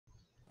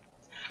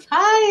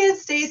Hi,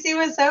 it's Stacy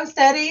with So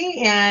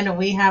Steady, and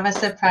we have a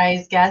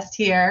surprise guest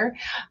here.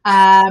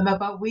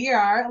 But we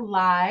are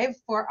live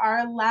for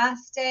our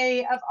last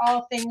day of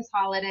all things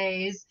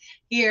holidays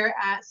here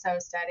at So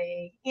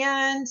Steady.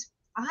 And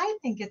I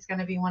think it's going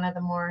to be one of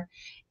the more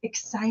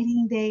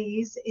exciting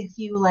days if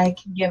you like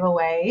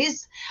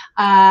giveaways.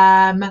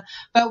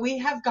 But we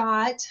have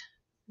got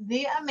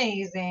the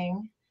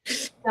amazing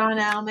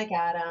Donelle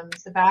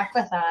McAdams back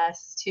with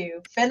us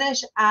to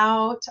finish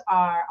out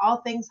our All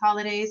Things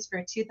Holidays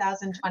for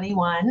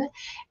 2021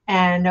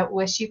 and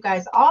wish you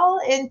guys all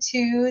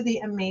into the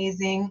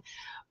amazing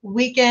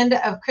weekend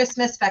of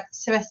Christmas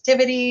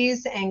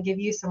festivities and give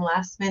you some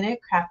last minute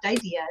craft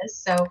ideas.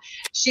 So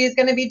she's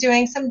going to be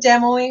doing some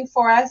demoing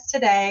for us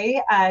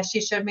today.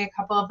 She showed me a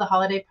couple of the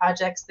holiday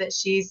projects that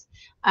she's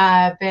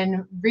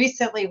been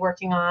recently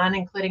working on,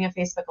 including a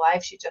Facebook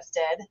Live she just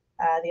did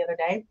the other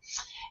day.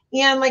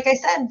 And like I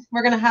said,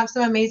 we're going to have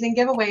some amazing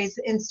giveaways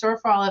in store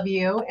for all of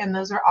you. And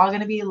those are all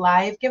going to be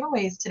live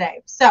giveaways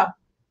today. So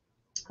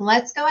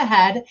let's go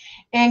ahead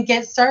and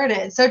get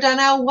started. So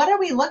Donna, what are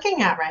we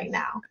looking at right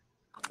now?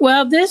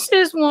 Well, this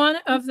is one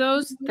of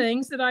those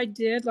things that I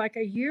did like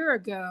a year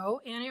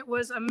ago, and it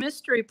was a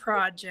mystery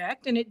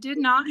project, and it did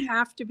not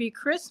have to be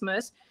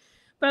Christmas.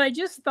 But I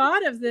just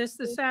thought of this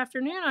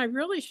afternoon. I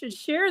really should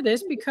share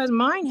this because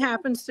mine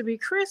happens to be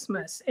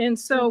Christmas. And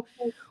so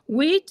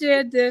we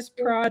did this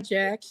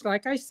project.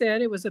 Like I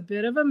said, it was a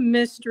bit of a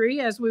mystery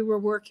as we were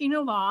working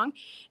along.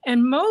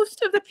 And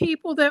most of the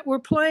people that were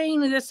playing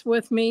this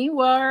with me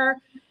were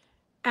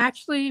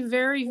actually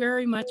very,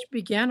 very much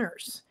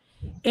beginners.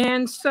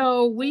 And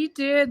so we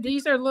did,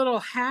 these are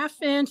little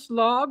 1/2-inch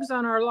logs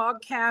on our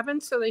log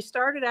cabin. So they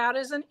started out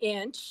as 1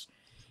 inch.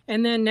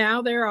 And then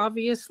now they're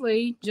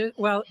obviously, just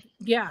a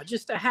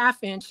 1/2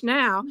 inch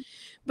now.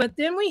 But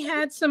then we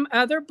had some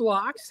other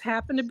blocks,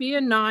 happened to be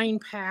a 9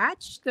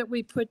 patch that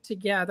we put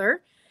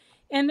together.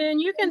 And then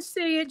you can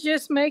see it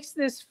just makes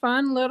this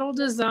fun little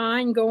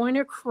design going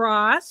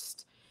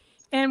across.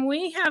 And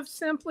we have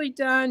simply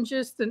done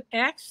just an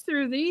X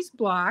through these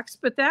blocks,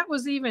 but that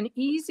was even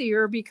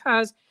easier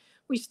because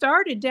we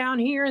started down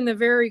here in the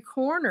very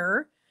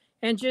corner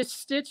and just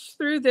stitched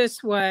through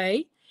this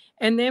way.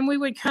 And then we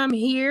would come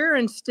here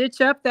and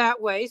stitch up that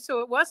way.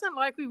 So it wasn't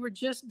like we were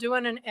just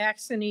doing an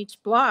X in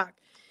each block.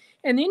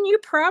 And then you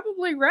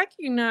probably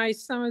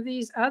recognize some of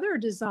these other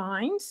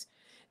designs.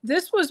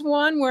 This was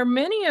one where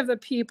many of the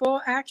people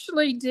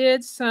actually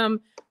did some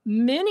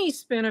mini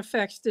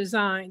Spinifex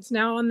designs.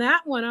 Now on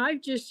that one,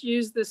 I've just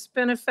used the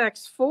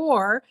Spinifex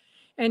 4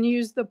 and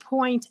used the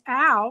point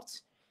out.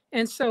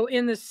 And so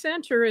in the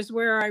center is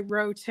where I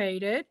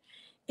rotated.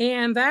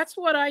 And that's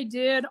what I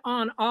did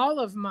on all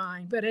of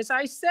mine. But as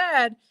I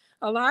said,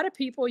 a lot of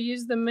people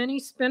use the mini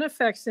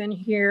Spinifex in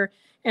here,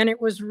 and it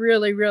was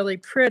really, really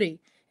pretty.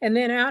 And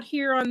then out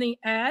here on the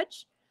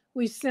edge,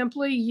 we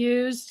simply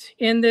used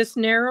in this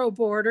narrow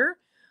border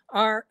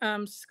our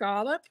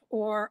scallop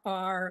or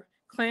our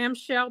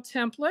clamshell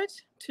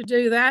template to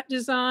do that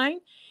design.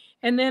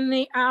 And then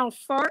the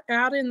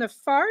out in the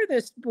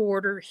farthest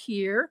border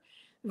here,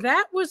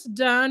 that was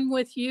done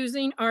with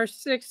using our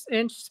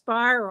 6-inch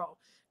spiral.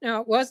 Now,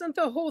 it wasn't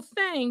the whole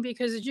thing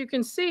because as you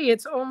can see,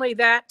 it's only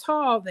that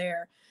tall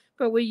there,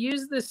 but we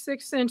used the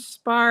 6-inch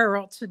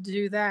spiral to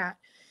do that.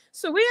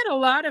 So we had a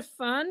lot of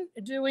fun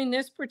doing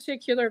this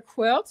particular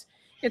quilt.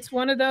 It's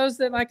one of those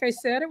that, like I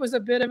said, it was a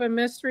bit of a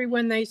mystery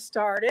when they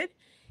started,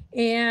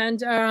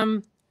 and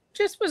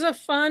just was a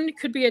fun,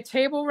 could be a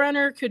table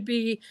runner, could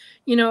be,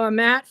 a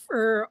mat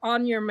for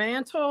on your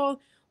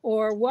mantle,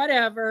 or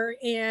whatever.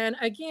 And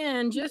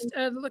again, just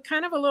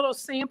kind of a little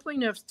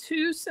sampling of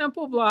 2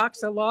 simple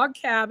blocks, a log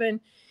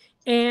cabin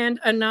and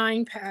a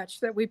 9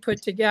 patch that we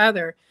put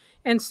together.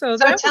 And so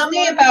tell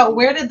me about,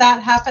 where did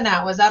that happen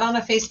at? Was that on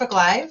a Facebook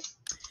Live?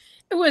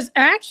 It was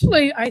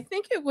actually, I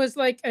think it was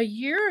like a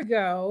year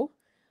ago.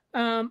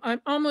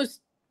 I'm almost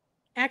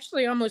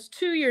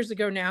 2 years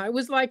ago now. It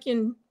was like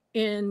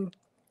in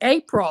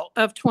April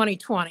of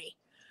 2020.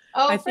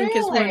 I think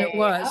is when it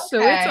was. Okay.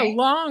 So it's a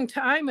long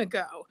time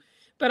ago.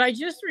 But I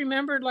just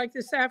remembered like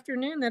this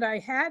afternoon that I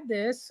had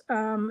this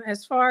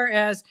as far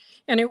as,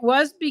 and it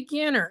was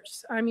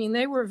beginners. I mean,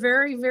 they were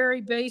very,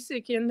 very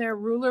basic in their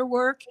ruler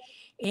work.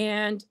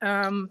 And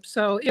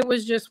so it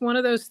was just one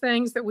of those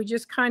things that we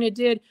just kind of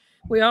did.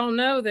 We all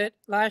know that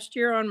last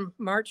year on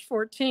March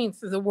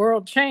 14th, the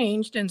world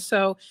changed. And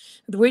so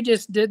we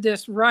just did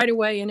this right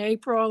away in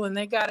April, and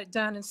they got it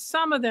done. And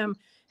some of them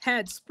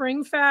had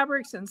spring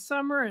fabrics and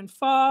summer and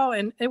fall,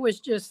 and it was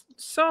just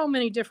so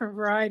many different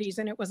varieties,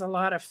 and it was a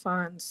lot of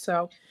fun.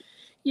 So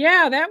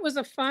yeah, that was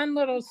a fun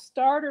little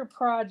starter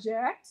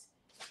project.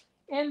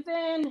 And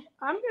then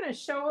I'm going to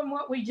show them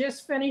what we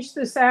just finished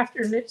this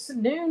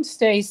afternoon,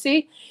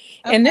 Stacy.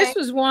 Okay. And this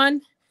was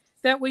one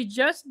that we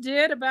just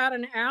did about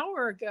an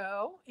hour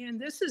ago,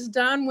 and this is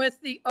done with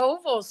the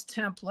ovals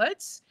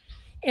templates.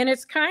 And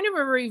it's kind of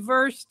a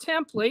reverse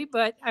template,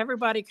 but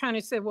everybody kind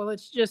of said, well,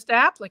 it's just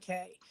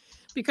applique.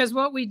 Because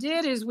what we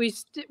did is we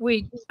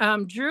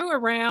drew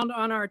around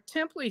on our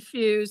template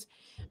fuse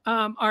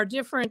our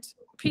different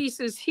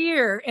pieces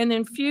here and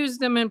then fused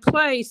them in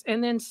place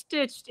and then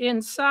stitched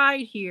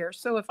inside here.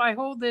 So if I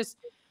hold this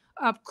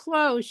up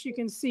close, you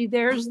can see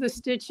there's the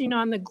stitching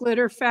on the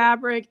glitter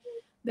fabric.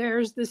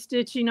 There's the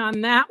stitching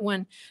on that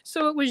one.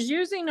 So it was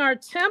using our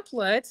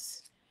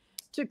templates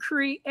to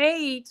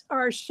create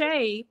our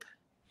shape.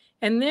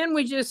 And then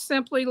we just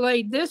simply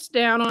laid this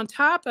down on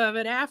top of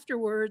it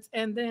afterwards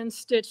and then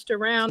stitched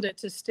around it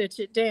to stitch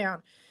it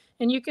down.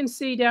 And you can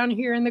see down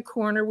here in the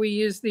corner, we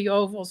use the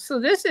ovals. So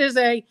this is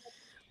a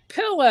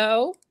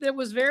pillow that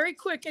was very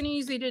quick and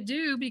easy to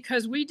do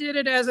because we did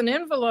it as an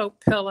envelope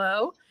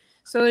pillow.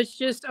 So it's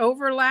just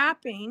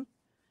overlapping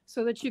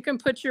so that you can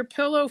put your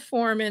pillow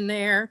form in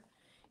there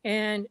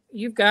and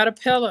you've got a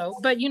pillow.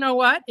 But you know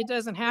what? It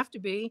doesn't have to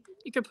be.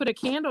 You could put a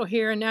candle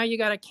here and now you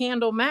got a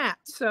candle mat.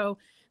 So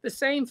the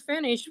same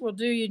finish will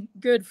do you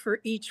good for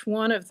each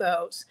one of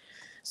those.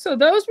 So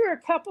those were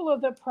a couple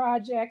of the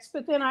projects.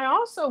 But then I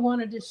also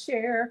wanted to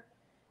share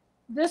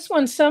this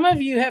one. Some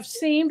of you have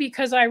seen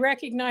because I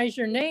recognize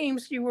your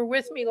names. You were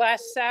with me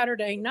last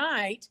Saturday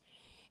night.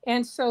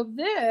 And so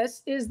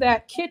this is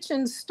that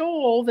kitchen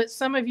stole that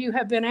some of you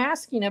have been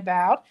asking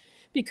about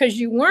because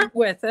you weren't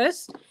with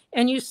us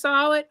and you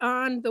saw it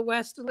on the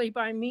Westerly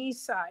by Me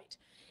site.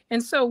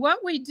 And so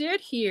what we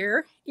did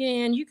here,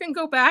 and you can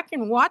go back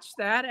and watch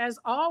that as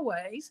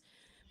always,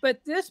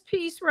 but this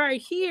piece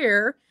right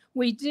here,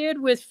 we did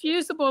with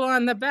fusible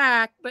on the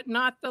back, but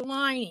not the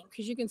lining,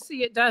 because you can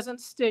see it doesn't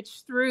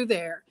stitch through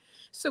there.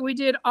 So we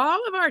did all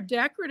of our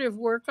decorative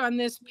work on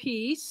this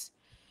piece.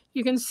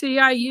 You can see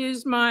I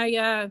used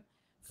my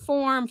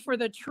form for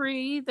the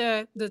tree,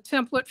 the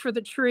template for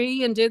the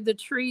tree, and did the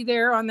tree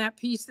there on that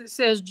piece that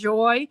says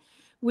joy.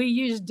 We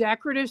used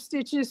decorative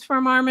stitches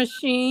from our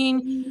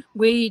machine.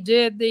 We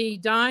did the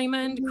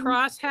diamond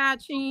cross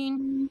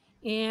hatching.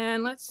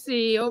 And let's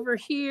see, over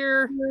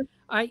here,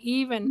 I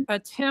even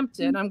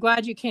attempted, I'm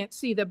glad you can't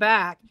see the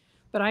back,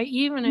 but I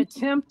even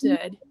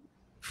attempted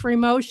free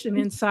motion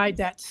inside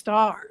that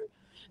star.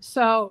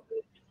 So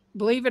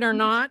believe it or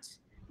not,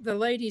 the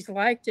ladies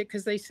liked it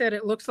because they said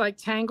it looks like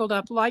tangled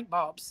up light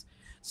bulbs.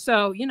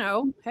 So, you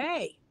know,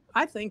 hey,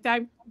 I think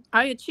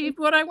I achieved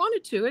what I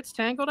wanted to. It's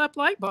tangled up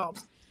light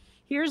bulbs.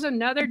 Here's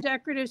another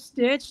decorative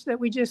stitch that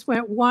we just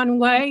went one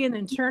way and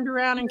then turned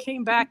around and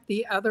came back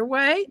the other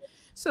way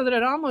so that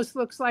it almost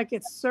looks like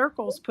it's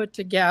circles put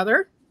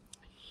together.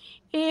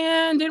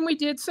 And then we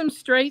did some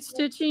straight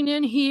stitching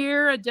in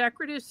here, a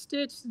decorative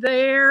stitch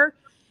there.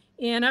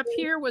 And up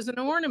here was an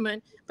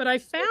ornament. But I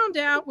found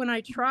out when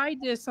I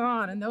tried this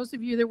on, and those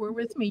of you that were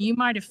with me, you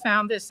might have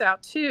found this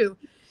out too,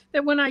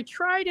 that when I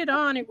tried it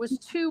on, it was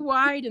too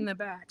wide in the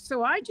back.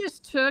 So I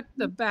just took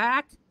the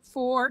back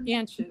 4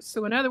 inches.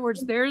 So in other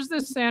words, there's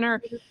the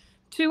center,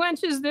 2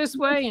 inches this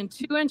way and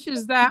 2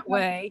 inches that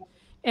way.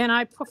 And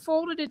I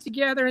folded it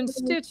together and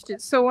stitched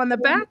it. So on the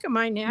back of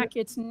my neck,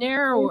 it's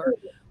narrower.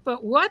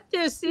 But what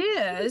this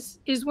is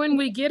when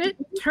we get it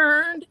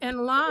turned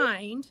and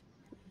lined,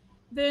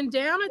 then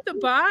down at the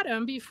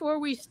bottom, before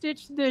we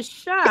stitch this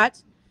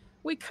shut,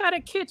 we cut a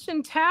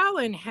kitchen towel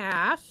in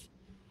half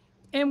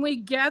and we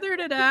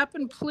gathered it up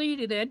and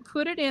pleated it,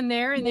 put it in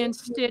there, and then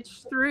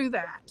stitched through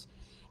that.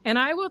 And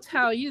I will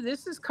tell you,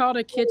 this is called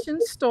a kitchen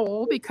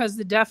stole because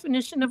the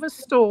definition of a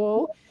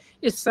stole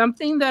is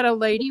something that a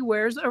lady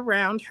wears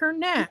around her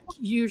neck,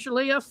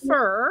 usually a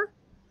fur.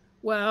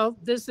 Well,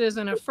 this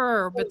isn't a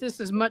fur, but this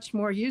is much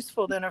more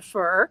useful than a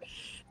fur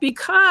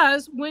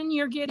because when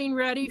you're getting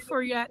ready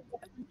for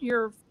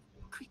your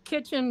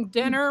kitchen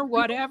dinner,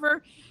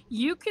 whatever,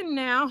 you can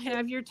now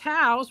have your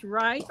towels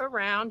right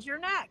around your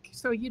neck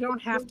so you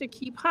don't have to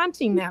keep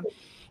hunting them.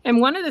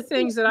 And one of the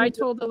things that I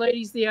told the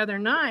ladies the other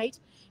night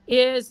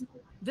is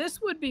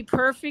this would be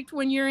perfect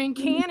when you're in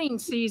canning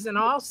season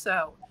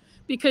also,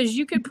 because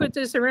you could put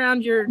this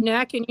around your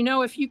neck. And, you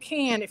know, if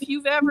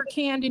you've ever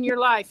canned in your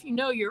life, you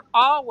know, you're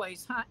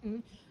always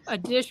hunting a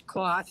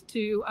dishcloth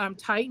to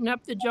tighten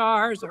up the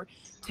jars or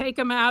take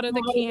them out of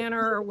the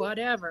canner or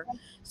whatever.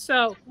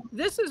 So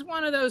this is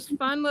one of those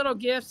fun little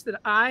gifts that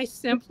I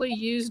simply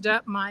used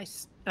up my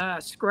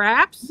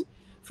scraps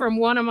from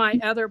one of my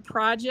other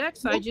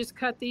projects. I just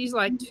cut these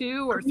like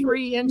 2 or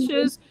 3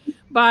 inches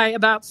by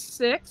about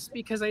 6,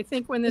 because I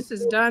think when this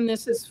is done,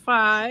 this is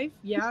 5.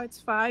 Yeah,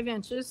 it's 5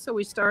 inches. So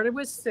we started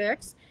with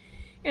 6.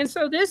 And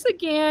so this,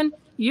 again,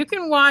 you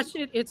can watch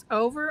it. It's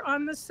over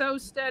on the Sew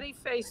Steady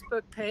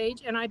Facebook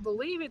page, and I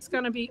believe it's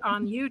going to be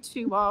on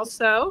YouTube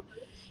also.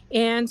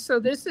 And so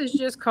this is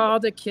just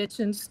called a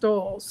kitchen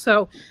stole.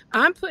 So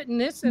I'm putting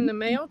this in the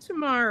mail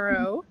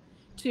tomorrow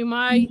to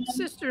my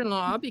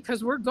sister-in-law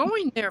because we're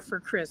going there for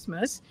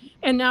Christmas,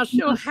 and now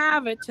she'll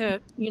have it to,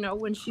 you know,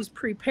 when she's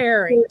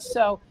preparing.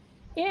 So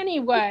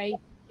anyway,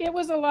 it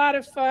was a lot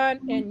of fun,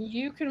 and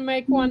you can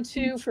make one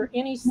too for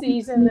any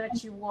season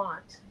that you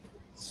want.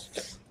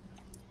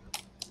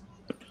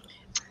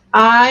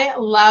 I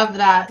love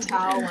that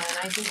towel one.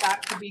 I think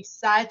that could be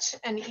such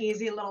an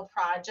easy little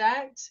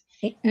project.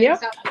 Yep.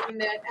 Something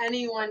that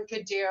anyone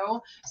could do.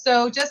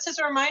 So just as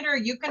a reminder,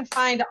 you can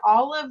find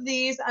all of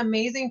these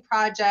amazing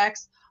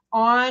projects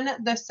on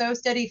the Sew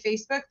Steady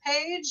Facebook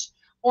page.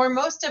 or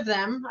most of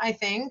them, I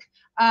think,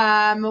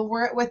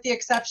 were, with the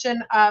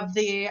exception of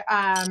the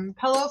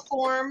pillow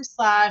form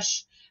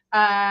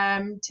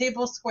 /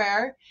 table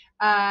square.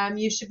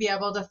 You should be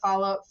able to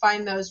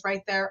find those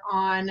right there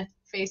on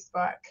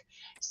Facebook.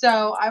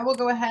 So I will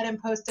go ahead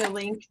and post a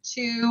link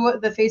to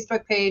the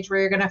Facebook page where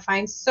you're going to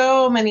find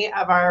so many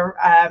of our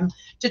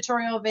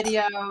tutorial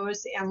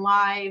videos and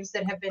lives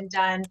that have been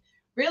done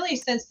really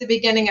since the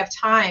beginning of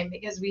time,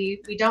 because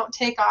we don't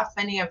take off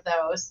many of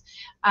those.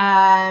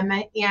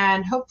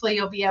 And hopefully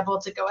you'll be able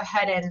to go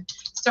ahead and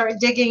start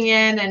digging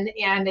in.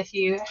 And if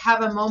you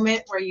have a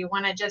moment where you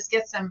want to just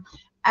get some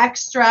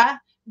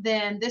extra,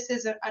 then this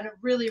is a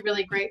really,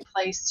 really great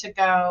place to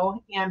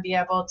go and be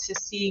able to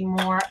see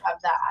more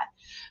of that.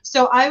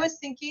 So I was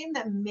thinking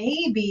that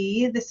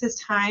maybe this is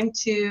time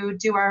to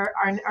do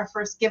our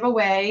first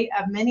giveaway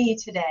of many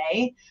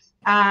today.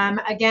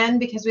 Again,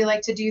 because we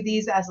like to do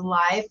these as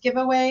live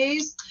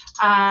giveaways,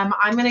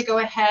 I'm going to go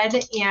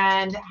ahead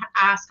and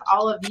ask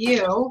all of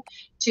you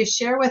to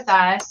share with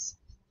us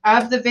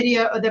of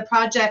the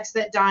projects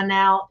that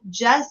Donelle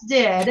just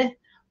did.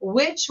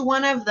 Which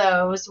one of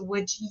those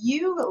would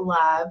you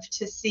love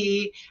to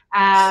see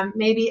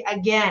maybe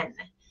again,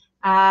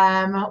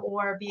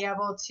 or be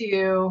able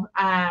to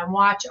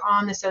watch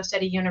on the So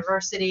Steady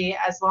University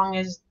as long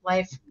as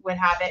life would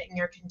have it and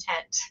you're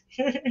content?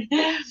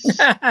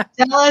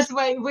 Tell us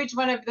which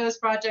one of those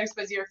projects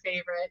was your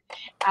favorite,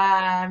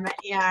 and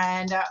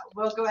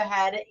we'll go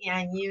ahead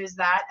and use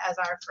that as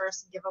our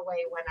first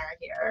giveaway winner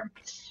here.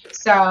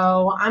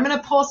 So I'm going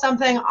to pull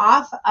something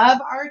off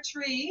of our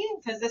tree,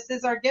 because this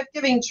is our gift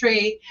giving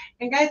tree.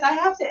 And guys, I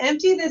have to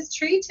empty this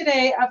tree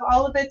today of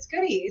all of its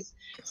goodies.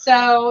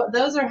 So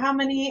those are how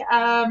many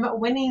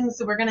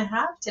winnings we're going to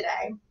have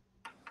today.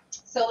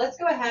 So let's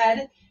go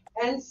ahead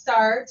and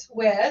start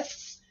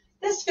with,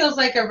 this feels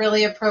like a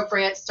really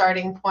appropriate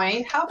starting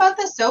point. How about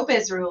the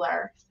SoBiz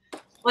ruler?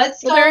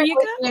 Let's start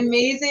with an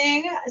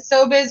amazing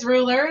SoBiz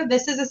ruler.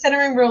 This is a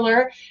centering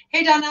ruler.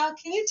 Hey, Donna,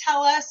 can you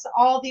tell us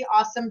all the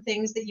awesome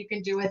things that you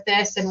can do with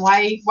this and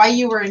why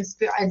you were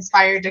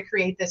inspired to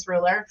create this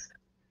ruler?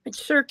 It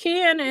sure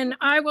can, and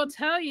I will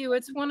tell you,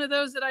 it's one of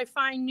those that I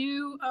find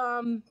new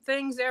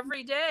things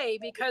every day,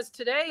 because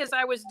today, as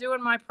I was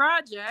doing my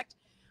project,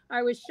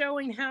 I was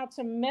showing how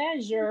to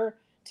measure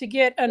to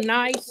get a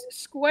nice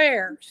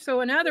square.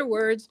 So in other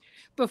words,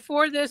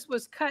 before this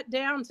was cut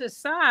down to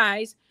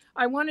size,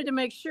 I wanted to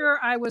make sure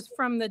I was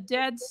from the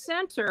dead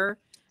center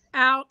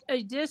out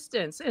a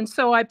distance. And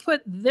so I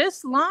put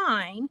this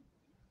line,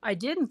 I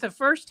didn't the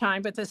first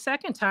time, but the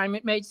second time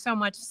it made so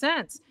much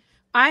sense.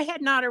 I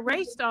had not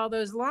erased all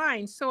those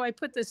lines, so I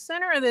put the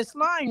center of this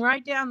line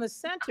right down the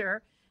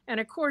center, and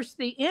of course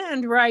the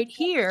end right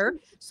here.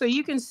 So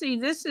you can see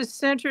this is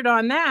centered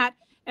on that,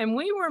 and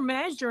we were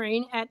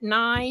measuring at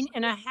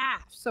 9.5,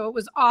 so it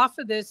was off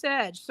of this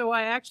edge. So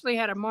I actually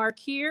had a mark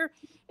here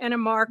and a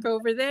mark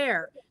over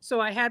there.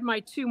 So I had my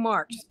 2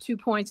 marks, 2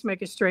 points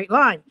make a straight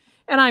line.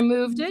 And I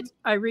moved it.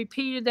 I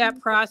repeated that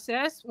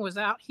process, was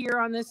out here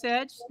on this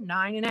edge,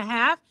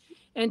 9.5,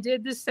 and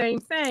did the same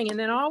thing. And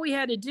then all we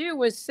had to do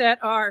was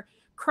set our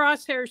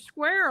crosshair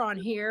square on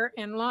here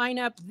and line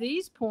up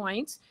these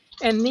points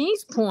and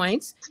these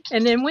points.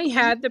 And then we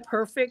had the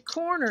perfect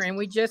corner. And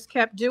we just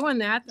kept doing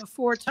that the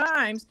 4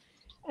 times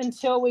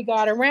until we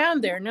got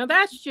around there. Now,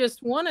 that's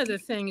just one of the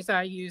things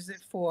I use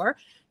it for.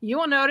 You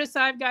will notice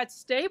I've got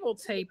stable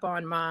tape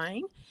on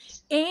mine,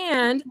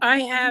 and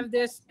I have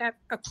this at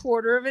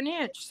 1/4 of an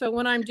inch. So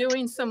when I'm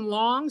doing some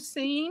long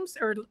seams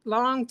or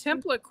long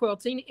template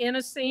quilting in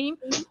a seam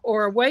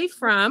or away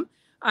from,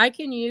 I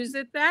can use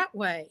it that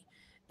way.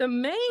 The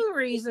main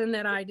reason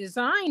that I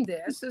designed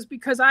this is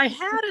because I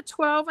had a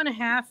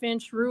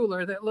 12.5-inch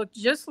ruler that looked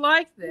just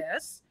like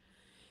this,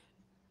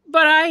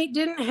 but I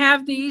didn't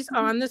have these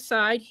on the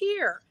side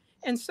here.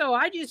 And so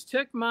I just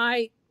took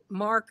my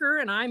marker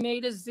and I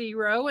made a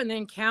 0 and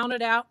then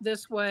counted out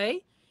this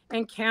way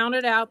and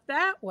counted out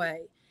that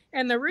way.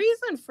 And the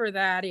reason for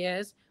that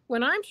is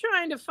when I'm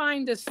trying to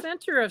find the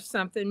center of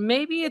something,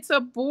 maybe it's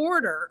a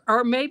border,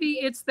 or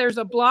maybe there's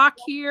a block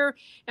here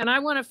and I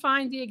want to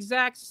find the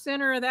exact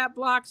center of that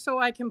block so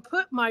I can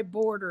put my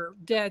border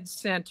dead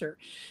center.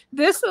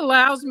 This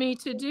allows me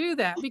to do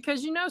that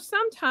because, you know,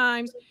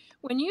 sometimes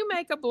when you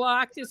make a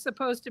block that's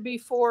supposed to be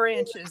 4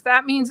 inches,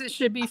 that means it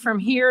should be from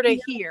here to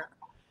here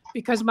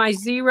because my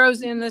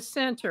 0's in the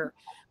center.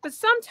 But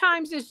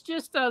sometimes it's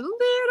just a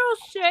little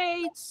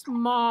shade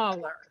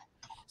smaller.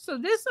 So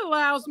this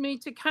allows me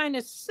to kind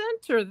of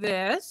center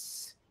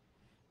this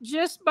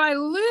just by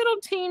little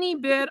teeny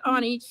bit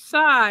on each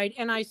side,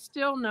 and I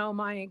still know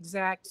my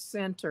exact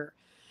center.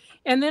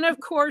 And then, of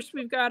course,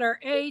 we've got our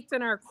 1/8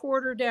 and our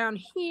 1/4 down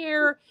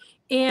here.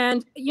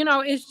 And, you know,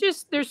 it's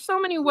just, there's so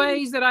many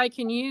ways that I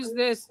can use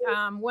this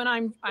when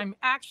I'm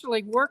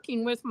actually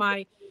working with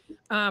my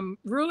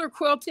ruler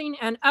quilting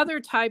and other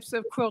types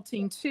of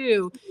quilting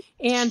too.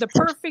 And the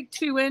perfect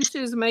 2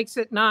 inches makes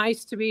it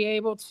nice to be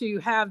able to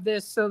have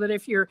this so that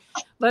if you're,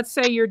 let's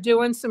say you're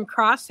doing some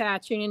cross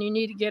hatching and you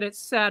need to get it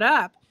set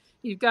up,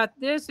 You've got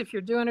this. If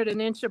you're doing it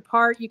an inch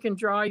apart, you can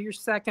draw your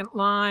second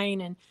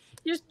line, and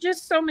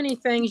just so many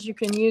things you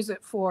can use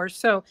it for.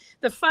 So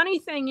the funny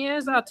thing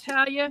is, I'll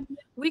tell you,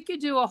 we could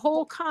do a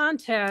whole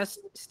contest,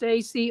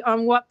 Stacy,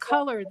 on what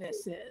color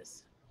this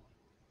is.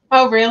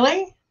 Oh,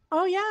 really?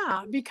 Oh,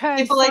 yeah, because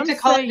people like to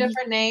call it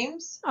different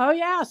names. Oh,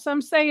 yeah.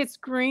 Some say it's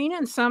green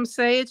and some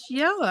say it's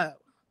yellow.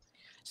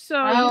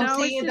 So,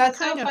 see, that's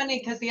so funny,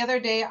 because the other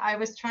day I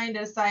was trying to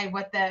decide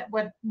what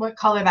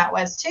color that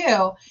was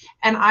too,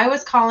 and I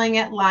was calling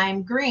it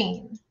lime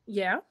green.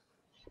 Yeah.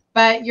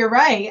 But you're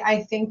right.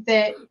 I think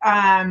that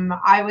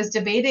I was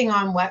debating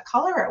on what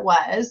color it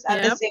was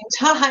at the same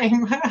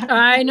time.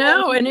 I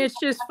know. And it's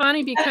just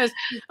funny because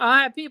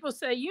people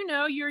say,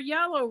 your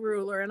yellow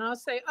ruler. And I'll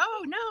say,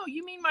 oh, no,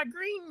 you mean my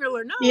green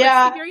ruler. No,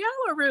 it's your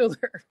yellow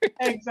ruler.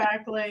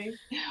 Exactly.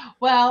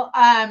 Well,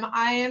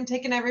 I am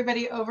taking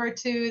everybody over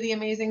to the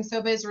amazing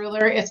SoBiz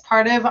ruler. It's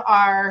part of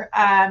our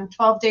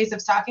 12 days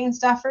of stocking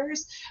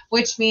stuffers,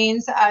 which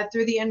means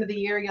through the end of the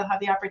year, you'll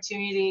have the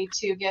opportunity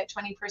to get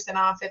 20%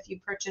 off if you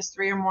purchase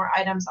 3 or more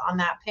items on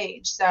that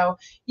page. So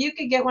you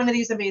could get one of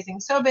these amazing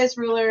SoBiz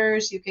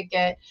rulers. You could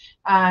get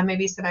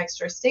maybe some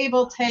extra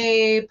stable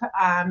tape,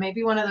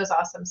 maybe one of those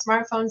awesome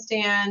smartphone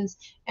stands,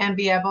 and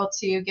be able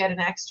to get an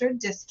extra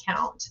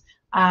discount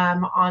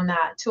on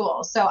that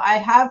tool. So I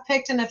have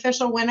picked an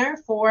official winner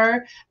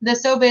for the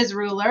SoBiz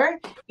ruler,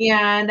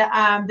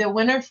 and the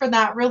winner for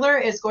that ruler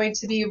is going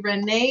to be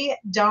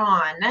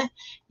Rendon.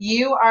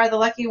 You are the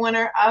lucky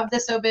winner of the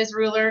SoBiz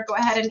ruler. Go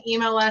ahead and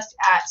email us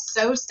at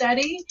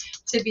SoStudy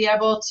to be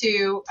able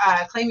to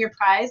claim your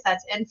prize.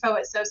 That's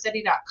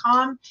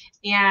info@sostudy.com,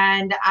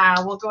 and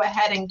we'll go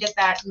ahead and get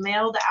that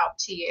mailed out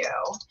to you.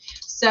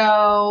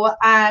 So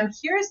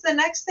here's the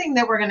next thing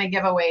that we're going to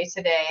give away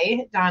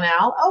today,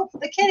 Donelle. Oh,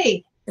 the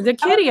kitty. The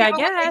kitty, I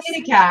guess. The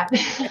kitty cat.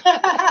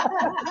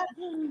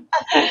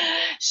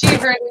 She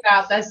heard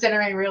about the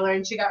centering ruler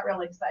and she got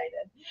real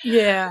excited.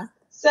 Yeah.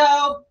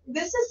 So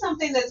this is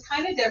something that's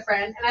kind of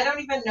different, and I don't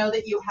even know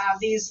that you have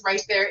these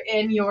right there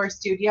in your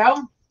studio.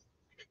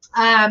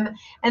 And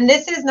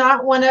this is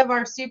not one of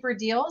our super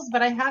deals,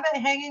 but I have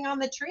it hanging on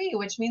the tree,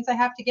 which means I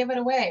have to give it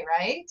away,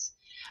 right?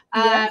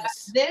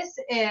 Yes. This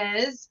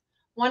is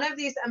one of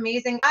these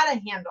amazing ATA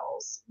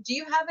handles. Do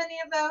you have any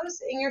of those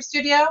in your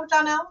studio,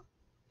 Donelle?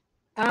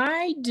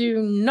 I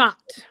do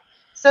not.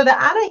 So the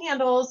ATA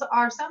handles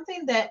are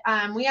something that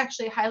we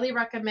actually highly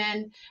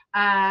recommend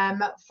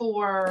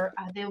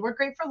they work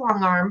great for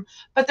long arm,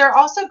 but they're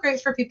also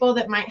great for people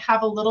that might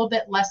have a little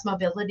bit less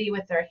mobility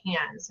with their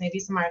hands, maybe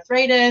some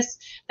arthritis,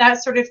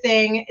 that sort of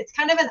thing. It's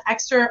kind of an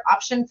extra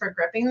option for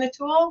gripping the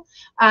tool.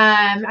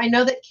 I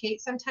know that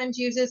Kate sometimes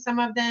uses some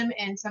of them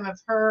in some of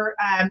her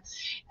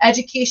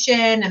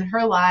education and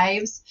her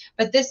lives,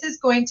 but this is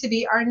going to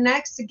be our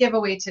next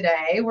giveaway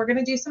today. We're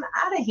going to do some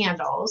ATA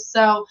handles.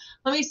 So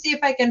let me see if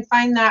I can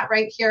find that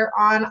right here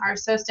on our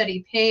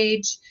SoStudy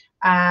page.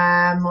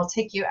 We'll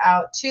take you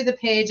out to the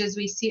page as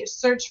we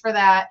search for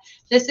that.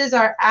 This is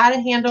our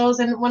ATA handles,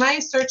 and when I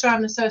search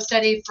on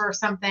SoStudy for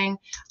something,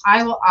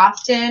 I will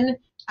often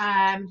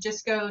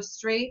just go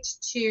straight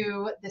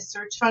to the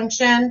search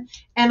function,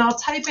 and I'll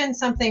type in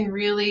something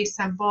really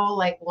simple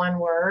like one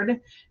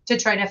word to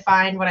try to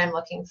find what I'm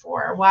looking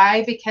for.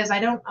 Why? Because I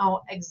don't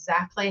know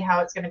exactly how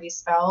it's going to be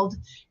spelled,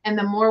 and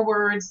the more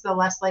words, the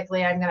less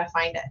likely I'm going to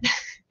find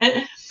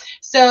it.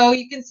 So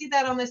you can see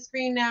that on the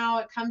screen now.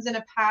 It comes in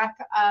a pack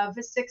of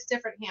 6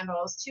 different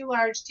handles, 2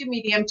 large, 2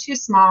 medium, 2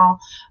 small.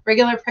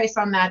 Regular price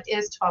on that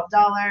is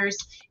 $12.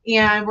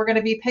 And we're going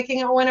to be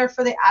picking a winner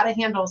for the ATA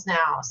handles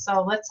now.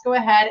 So let's go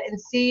ahead and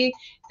see if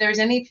there's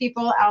any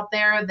people out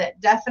there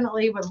that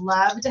definitely would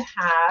love to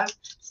have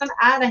some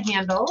ATA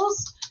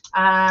handles.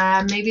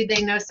 Maybe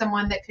they know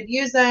someone that could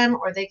use them,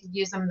 or they could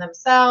use them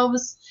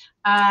themselves.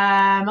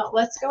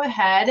 Let's go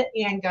ahead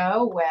and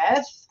go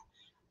with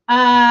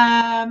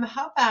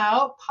how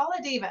about Paula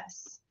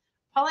Davis?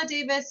 Paula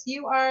Davis,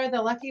 you are the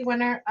lucky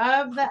winner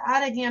of the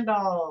ATA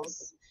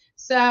handles.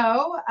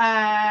 So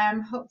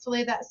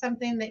hopefully that's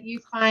something that you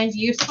find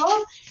useful.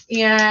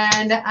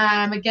 And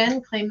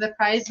again, claim the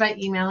prize by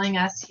emailing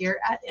us here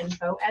at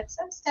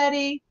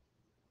info@SoStudy.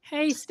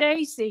 Hey,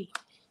 Stacy.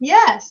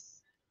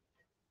 Yes.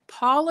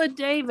 Paula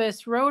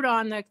Davis wrote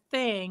on the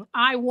thing,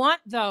 I want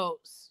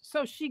those.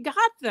 So she got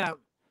them.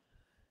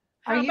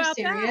 Are you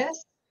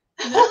serious? That?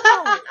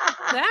 No,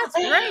 that's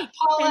great.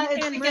 Paula,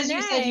 it's because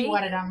you said you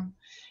wanted them.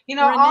 You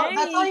know,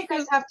 that's all you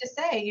guys have to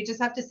say. You just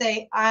have to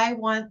say, I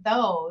want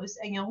those,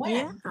 and you'll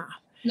win. Yeah.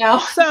 No.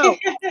 So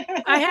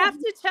I have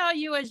to tell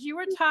you, as you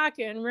were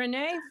talking,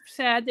 Renee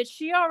said that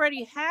she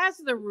already has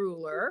the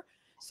ruler,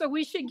 so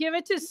we should give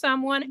it to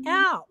someone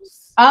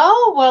else.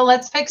 Oh, well,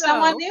 let's pick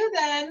someone new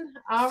then.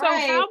 All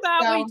right. So how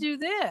about we do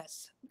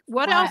this?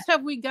 What else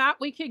have we got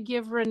we could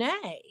give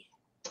Renee?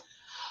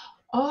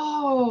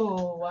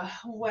 Oh,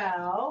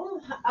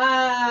 well,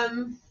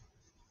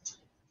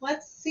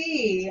 let's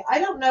see. I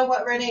don't know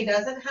what Renee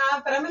doesn't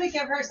have, but I'm going to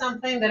give her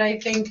something that I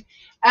think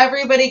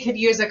everybody could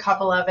use a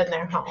couple of in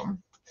their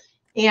home.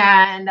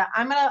 And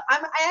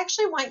I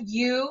actually want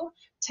you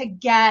to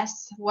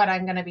guess what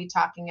I'm going to be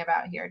talking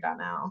about here,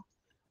 Donelle?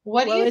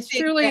 What do you it's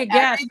think truly that a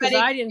guess everybody because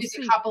I can didn't use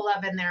see a couple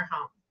of in their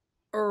home?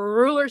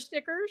 ruler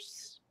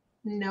stickers.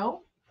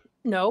 No.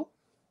 No.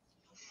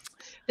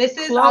 This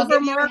is, Clover I'll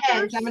give you markers? a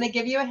hint. I'm going to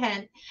give you a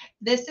hint.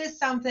 This is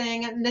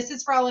something, and this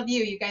is for all of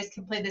you. You guys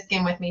can play this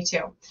game with me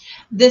too.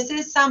 This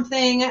is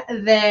something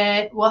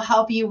that will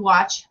help you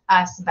watch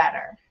us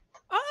better.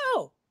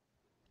 Oh,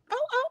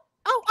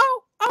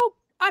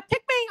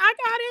 pick me. I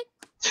got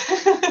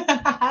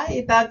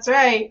it. That's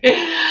right.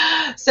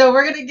 So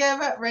we're going to give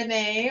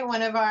Renee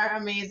one of our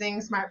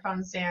amazing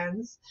smartphone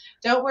stands.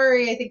 Don't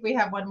worry, I think we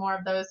have one more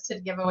of those to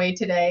give away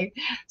today.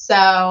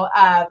 So,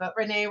 but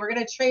Renee, we're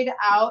going to trade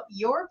out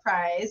your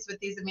prize with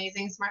these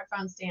amazing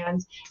smartphone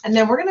stands, and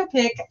then we're going to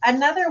pick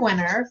another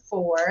winner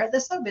for the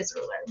Sobiz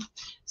ruler.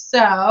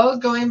 So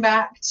going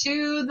back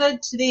to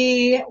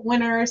the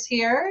winners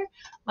here,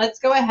 let's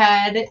go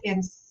ahead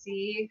and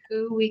see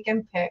who we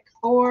can pick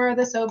for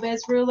the Sobiz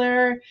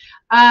ruler.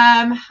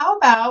 How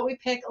about we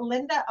pick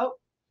Linda?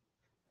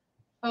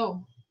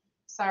 Oh,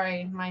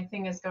 sorry, my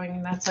thing is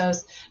going nuts.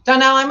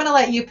 Donelle, I'm going to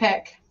let you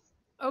pick.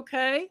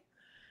 Okay.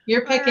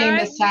 You're picking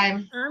this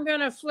time. I'm going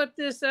to flip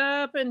this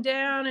up and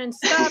down and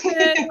stop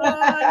it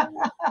on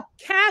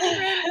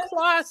Catherine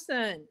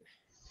Clausen.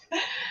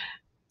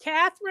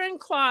 Catherine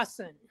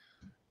Clausen.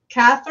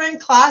 Catherine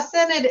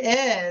Clausen it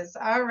is.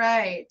 All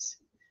right.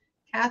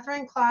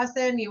 Catherine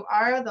Clausen, you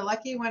are the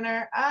lucky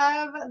winner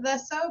of the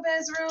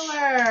Sobiz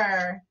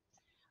ruler.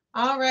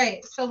 All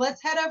right, so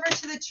let's head over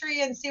to the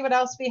tree and see what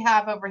else we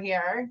have over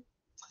here.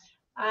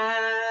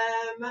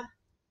 Oh,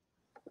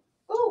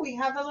 we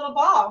have a little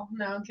ball.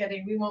 No, I'm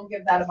kidding. We won't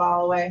give that a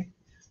ball away.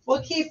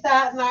 We'll keep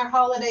that in our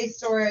holiday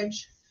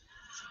storage.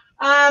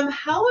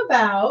 How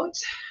about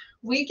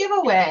we give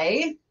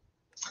away,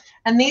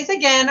 and these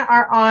again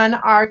are on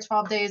our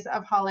 12 days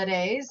of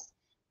holidays.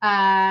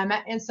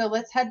 And so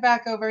let's head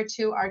back over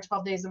to our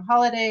 12 days of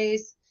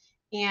holidays.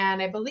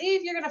 And I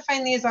believe you're going to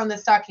find these on the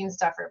stocking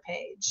stuffer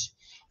page.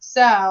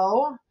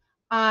 So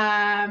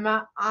I'm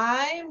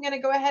going to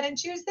go ahead and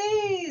choose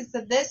these.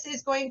 So this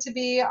is going to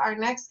be our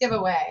next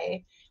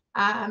giveaway.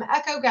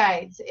 Echo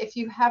guides. If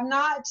you have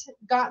not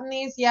gotten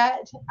these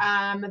yet,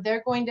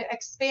 they're going to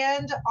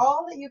expand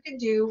all that you can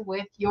do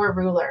with your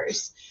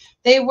rulers.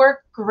 They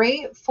work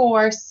great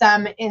for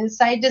some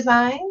inside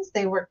designs.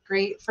 They work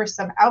great for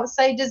some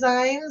outside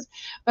designs,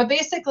 but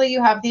basically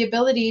you have the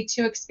ability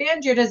to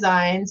expand your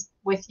designs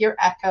with your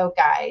Echo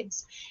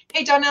guides.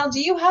 Hey, Donelle,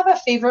 do you have a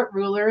favorite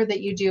ruler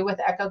that you do with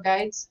Echo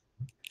guides?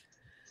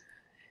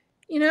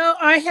 You know,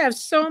 I have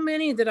so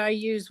many that I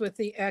use with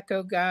the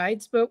Echo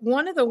guides, but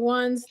one of the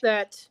ones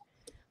that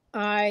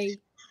I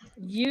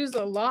use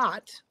a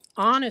lot,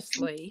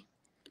 honestly,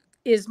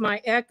 is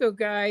my Echo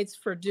guides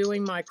for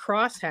doing my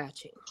cross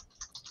hatching.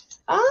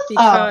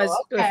 Because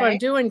if I'm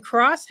doing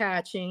cross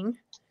hatching,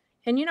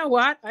 and you know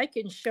what, I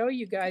can show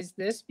you guys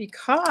this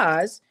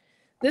because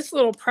this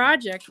little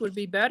project would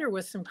be better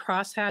with some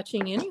cross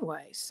hatching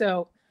anyway.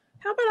 So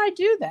how about I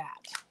do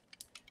that?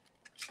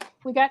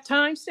 We got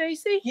time,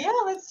 Stacy? Yeah,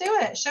 let's do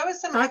it. Show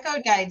us some Echo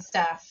guide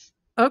stuff.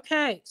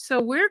 Okay, so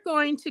we're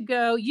going to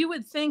go. You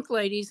would think,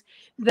 ladies,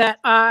 that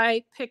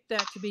I picked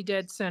that to be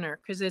dead center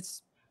because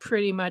it's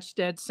pretty much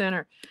dead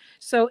center.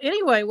 So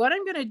anyway, what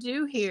I'm going to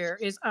do here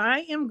is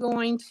I am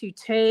going to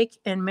take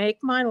and make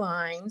my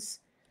lines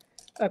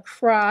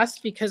across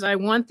because I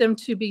want them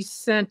to be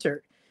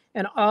centered.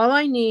 And all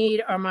I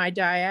need are my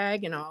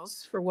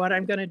diagonals for what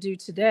I'm going to do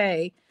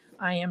today.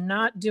 I am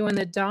not doing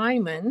the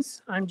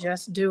diamonds. I'm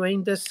just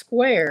doing the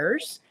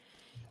squares.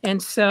 And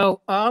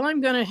so all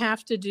I'm going to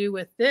have to do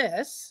with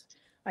this,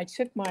 I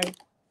took my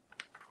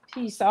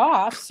piece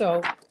off.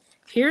 So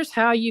here's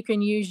how you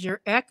can use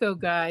your Echo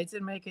guides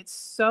and make it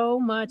so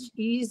much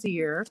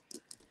easier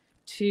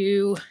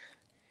to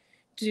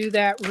do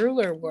that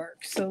ruler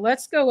work. So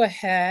let's go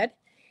ahead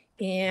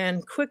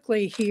and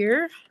quickly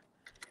here,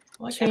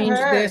 change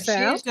this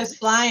out. She's just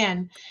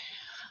flying.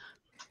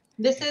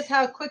 This is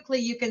how quickly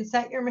you can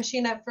set your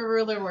machine up for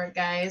ruler work,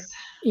 guys.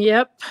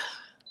 Yep.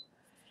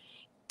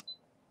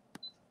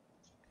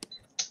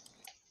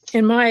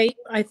 And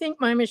I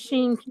think my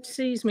machine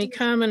sees me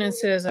coming and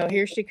says, oh,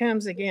 here she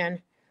comes again.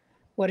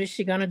 What is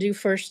she going to do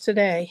first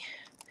today?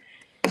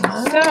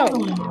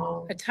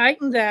 So I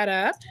tightened that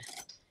up.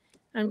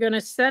 I'm going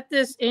to set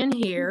this in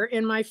here.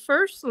 In my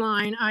first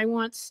line, I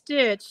want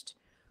stitched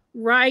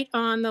right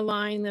on the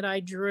line that I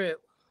drew.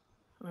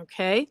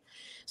 Okay.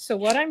 So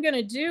what I'm going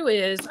to do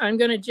is I'm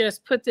going to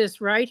just put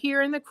this right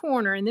here in the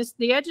corner, and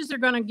the edges are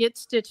going to get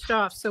stitched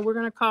off. So we're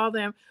going to call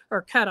them,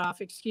 or cut off,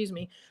 excuse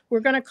me.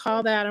 We're going to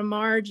call that a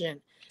margin.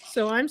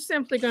 So I'm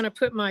simply going to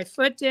put my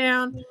foot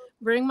down,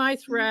 bring my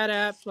thread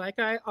up like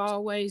I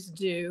always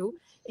do,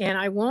 and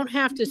I won't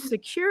have to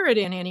secure it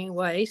in any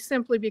way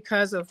simply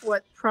because of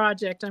what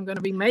project I'm going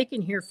to be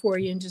making here for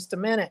you in just a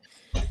minute.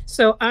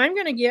 So I'm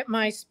going to get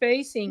my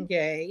spacing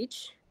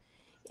gauge.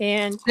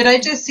 And did I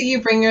just see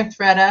you bring your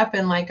thread up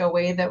in like a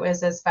way that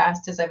was as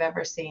fast as I've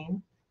ever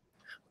seen?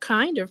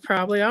 Kind of,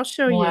 probably. I'll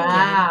show you.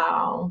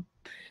 Wow.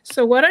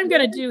 So what I'm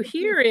going to do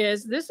here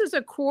is, this is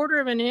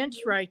 1/4 of an inch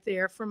right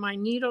there from my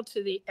needle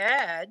to the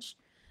edge.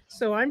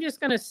 So I'm just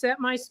going to set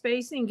my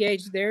spacing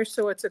gauge there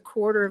so it's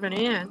 1/4 of an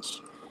inch.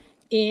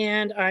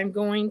 And I'm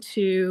going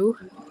to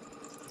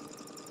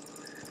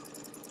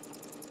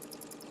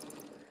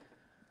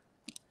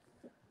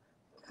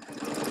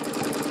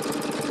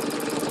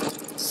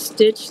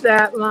stitch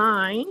that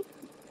line.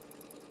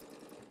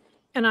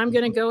 And I'm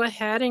going to go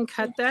ahead and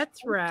cut that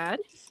thread.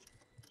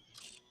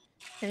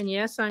 And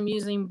yes, I'm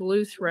using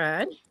blue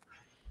thread.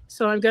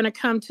 So I'm going to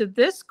come to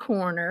this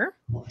corner.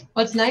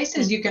 What's nice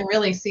is you can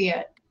really see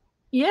it.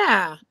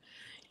 Yeah.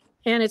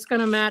 And it's going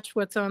to match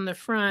what's on the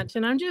front.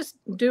 And I'm just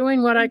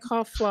doing what I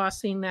call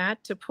flossing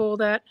that to pull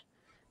that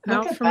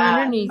out from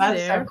underneath there.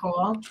 That's so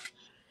cool.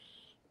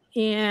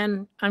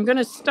 And I'm going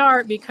to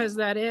start because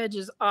that edge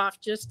is off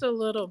just a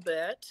little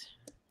bit.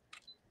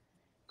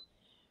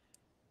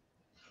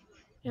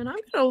 And I'm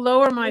going to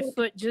lower my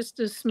foot just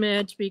a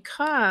smidge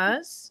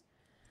because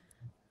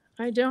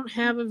I don't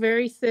have a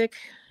very thick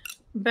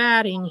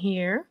batting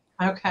here.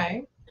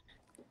 Okay.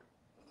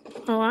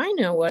 Oh, I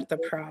know what the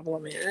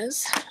problem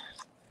is.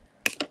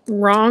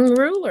 Wrong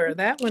ruler.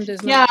 That one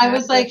does not. Yeah, I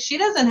was like, she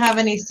doesn't have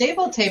any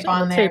staple tape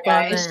on there,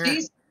 guys.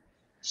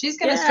 She's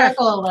going to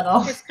struggle a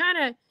little.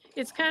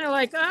 It's kind of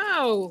like,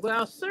 oh,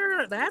 well,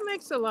 sir, that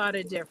makes a lot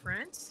of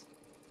difference.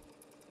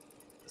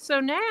 So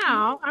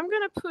now I'm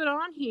going to put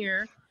on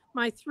here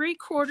my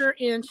 3/4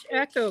 inch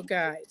echo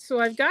guide. So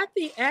I've got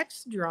the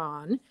X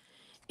drawn,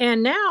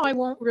 and now I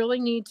won't really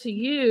need to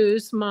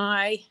use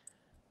my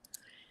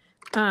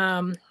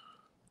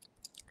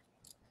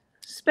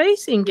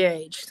spacing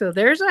gauge. So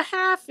there's a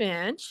 1/2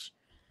 inch.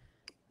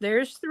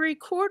 There's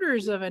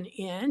 3/4 of an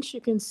inch.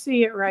 You can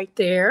see it right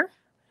there.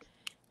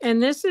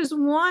 And this is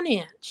 1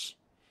 inch.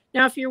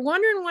 Now, if you're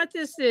wondering what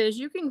this is,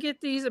 you can get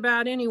these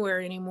about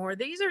anywhere anymore.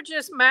 These are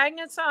just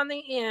magnets on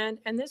the end,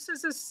 and this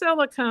is a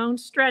silicone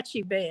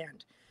stretchy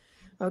band.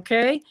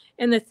 Okay,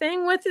 and the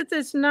thing with it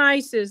that's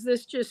nice is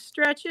this just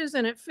stretches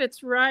and it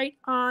fits right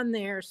on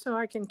there, so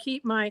I can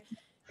keep my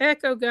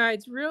echo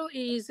guides real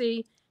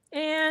easy,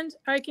 and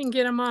I can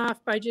get them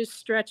off by just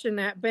stretching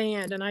that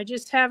band. And I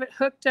just have it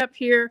hooked up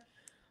here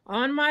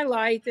on my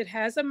light that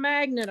has a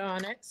magnet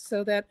on it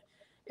so that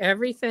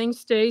everything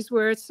stays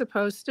where it's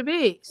supposed to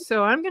be.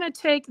 So I'm going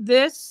to take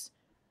this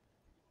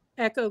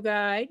echo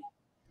guide,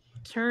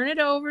 turn it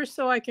over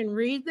so I can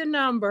read the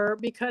number,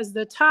 because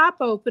the top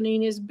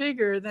opening is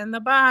bigger than the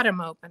bottom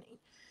opening.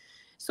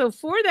 So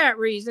for that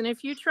reason,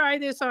 if you try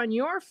this on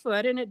your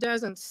foot and it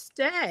doesn't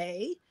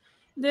stay,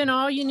 then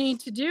all you need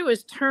to do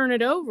is turn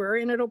it over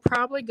and it'll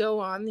probably go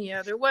on the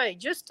other way.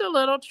 Just a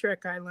little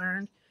trick I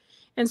learned.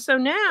 And so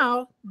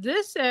now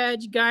this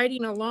edge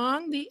guiding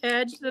along the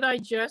edge that I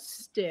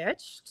just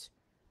stitched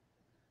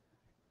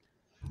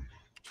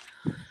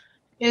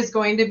is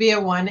going to be a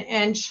 1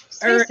 inch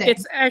or spacing.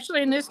 it's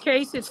actually, in this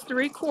case, it's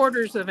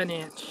 3/4 of an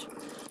inch.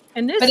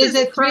 And this is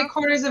it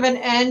 3/4 of an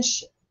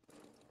inch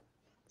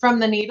from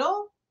the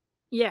needle?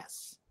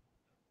 Yes.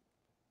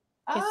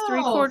 It's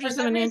 3/4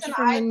 of an inch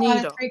from the needle.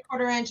 I thought a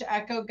 3/4 inch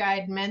echo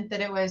guide meant that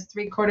it was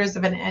 3/4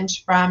 of an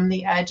inch from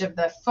the edge of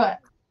the foot.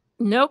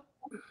 Nope.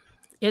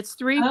 It's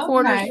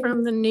 3/4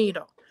 from the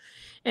needle.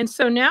 And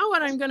so now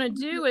what I'm going to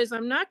do is,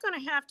 I'm not going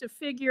to have to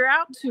figure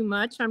out too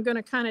much. I'm going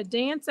to kind of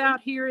dance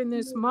out here in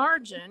this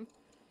margin.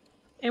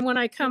 And when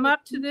I come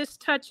up to this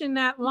touching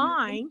that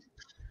line,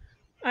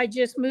 I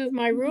just move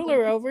my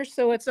ruler over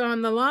so it's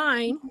on the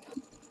line.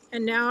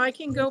 And now I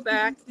can go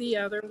back the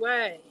other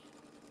way.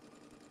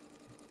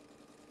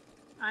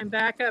 I'm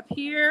back up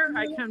here.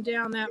 I come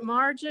down that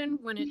margin.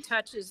 When it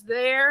touches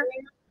there.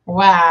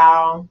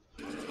 Wow.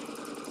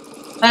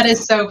 That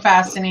is so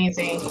fast and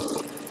easy.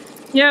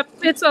 Yep,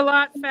 it's a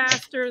lot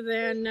faster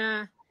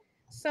than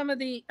some of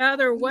the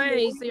other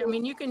ways. I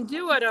mean, you can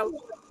do it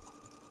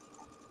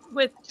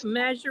with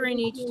measuring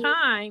each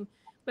time,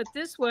 but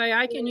this way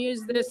I can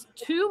use this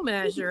to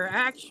measure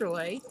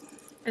actually.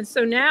 And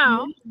so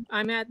now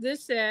I'm at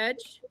this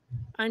edge.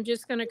 I'm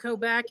just going to go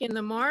back in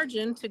the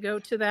margin to go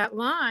to that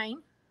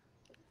line.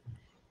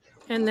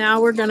 And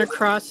now we're going to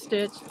cross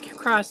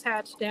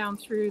hatch down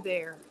through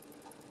there.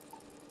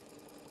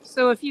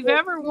 So if you've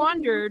ever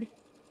wondered,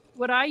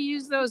 would I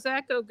use those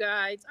echo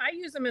guides? I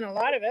use them in a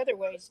lot of other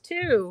ways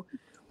too,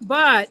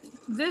 but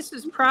this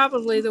is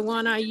probably the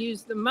one I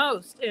use the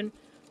most. And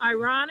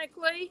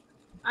ironically,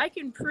 I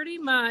can pretty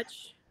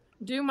much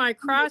do my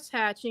cross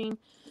hatching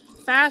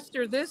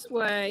faster this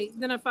way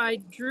than if I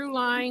drew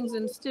lines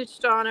and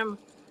stitched on them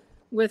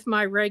with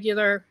my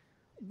regular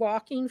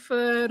walking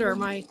foot or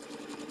my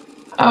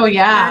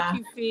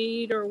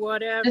feet or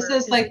whatever. This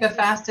is like the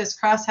fastest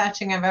cross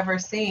hatching I've ever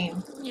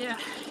seen. Yeah.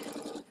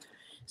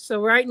 So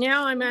right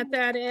now I'm at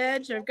that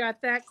edge. I've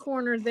got that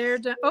corner there.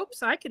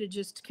 Oops, I could have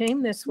just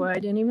came this way. I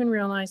didn't even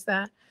realize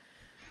that.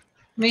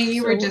 I mean,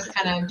 you were just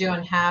kind of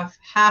doing half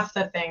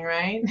the thing,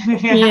 right?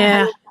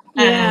 Yeah.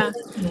 Yeah.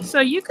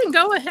 So you can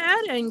go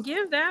ahead and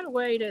give that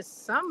away to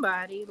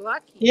somebody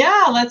lucky.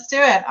 Yeah, let's do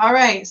it. All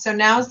right. So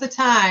now's the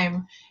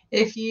time.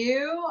 If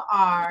you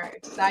are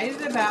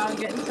excited about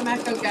getting some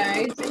echo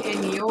guides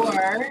in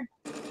your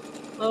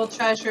little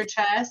treasure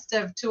chest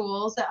of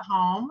tools at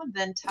home,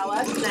 then tell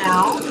us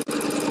now.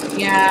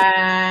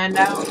 And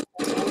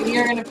we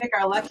are going to pick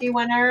our lucky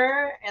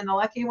winner, and the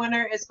lucky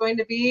winner is going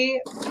to be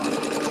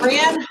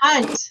Fran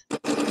Hunt.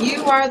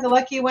 You are the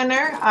lucky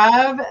winner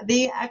of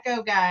the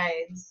Echo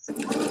Guides.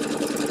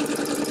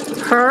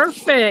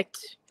 Perfect.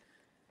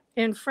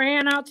 And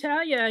Fran, I'll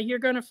tell you, you're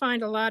going to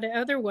find a lot of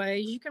other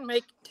ways. You can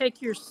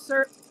take your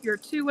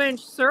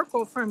 2-inch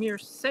circle from your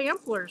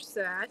sampler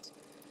set,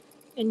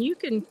 and you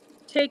can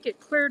take it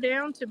clear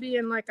down to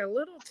being like a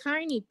little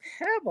tiny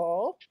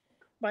pebble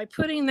by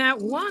putting that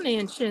 1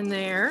 inch in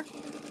there.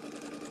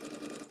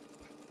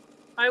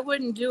 I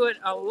wouldn't do it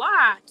a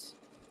lot,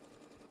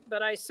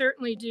 but I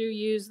certainly do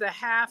use the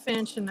 1/2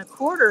 inch and the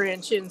 1/4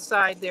 inch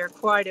inside there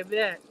quite a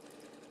bit.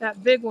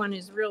 That big one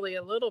is really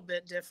a little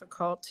bit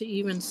difficult to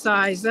even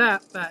size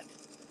up, but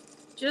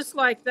just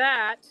like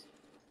that,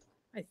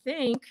 I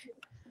think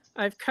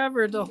I've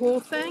covered the whole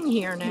thing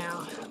here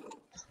now.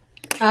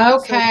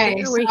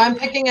 Okay, so I'm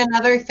picking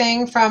another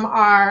thing from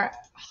our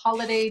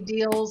holiday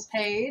deals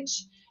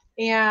page,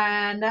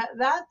 and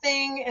that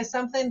thing is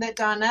something that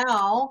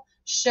Donelle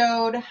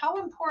showed how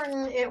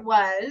important it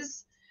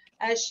was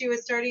as she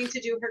was starting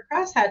to do her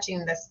cross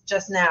hatching this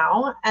just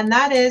now, and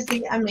that is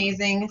the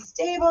amazing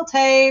stable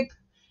tape.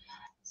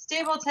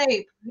 Stable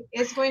tape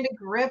is going to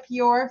grip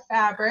your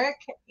fabric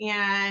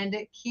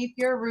and keep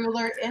your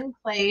ruler in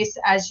place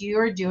as you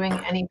are doing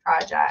any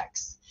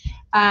projects.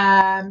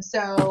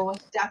 So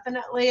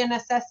definitely a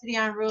necessity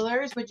on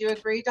rulers. Would you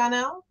agree,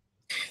 Donelle?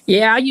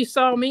 Yeah, you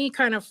saw me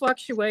kind of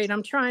fluctuate.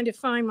 I'm trying to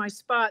find my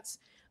spots.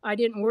 I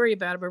didn't worry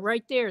about it, but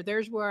right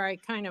there's where I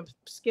kind of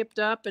skipped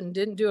up and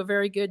didn't do a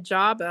very good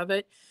job of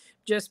it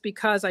just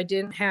because I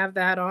didn't have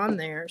that on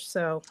there.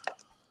 So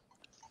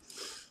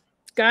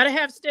got to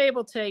have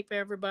stable tape,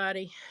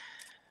 everybody.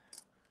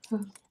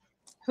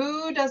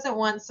 Who doesn't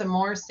want some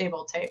more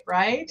stable tape,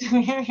 right?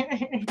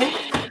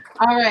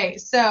 All right,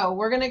 so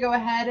we're going to go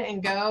ahead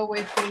and go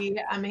with the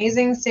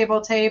amazing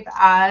stable tape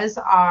as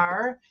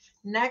our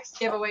next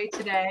giveaway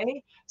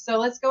today. So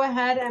let's go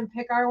ahead and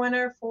pick our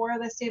winner for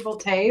the stable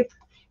tape.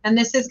 And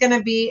this is going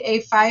to be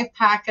a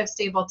 5-pack of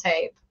stable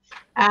tape.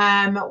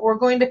 We're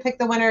going to pick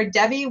the winner,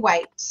 Debbie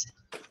White,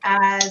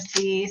 as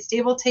the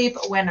stable tape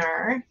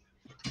winner.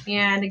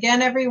 And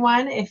again,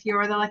 everyone, if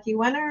you're the lucky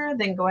winner,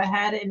 then go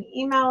ahead and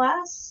email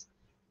us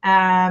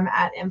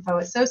at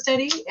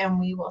info@SewSteady, and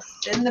we will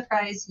send the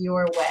prize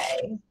your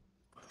way.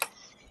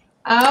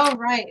 All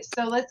right,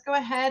 so let's go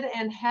ahead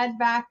and head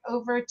back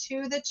over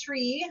to the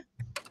tree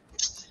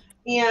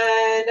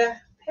and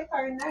pick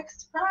our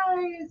next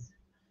prize.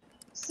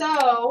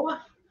 So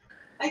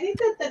I think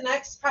that the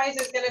next prize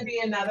is going to be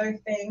another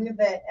thing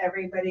that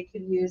everybody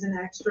could use an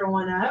extra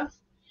one of,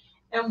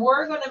 and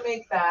we're going to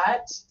make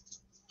that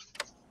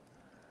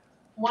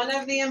one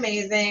of the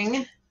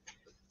amazing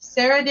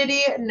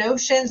Serendipity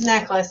Notions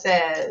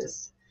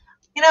necklaces.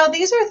 You know,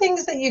 these are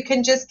things that you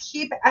can just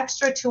keep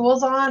extra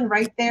tools on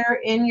right there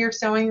in your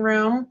sewing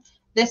room.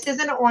 This is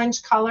an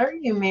orange color.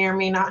 You may or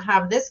may not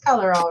have this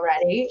color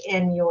already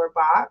in your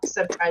box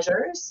of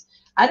treasures.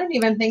 I don't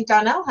even think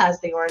Donelle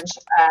has the orange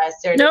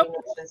Serendipity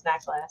Notions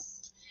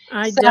necklace.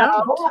 I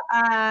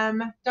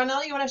don't.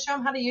 Donelle, you want to show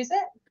them how to use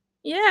it?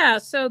 Yeah,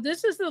 so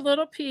this is the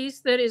little piece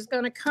that is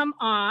going to come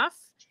off.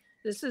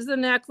 This is the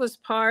necklace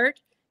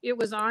part. It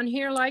was on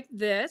here like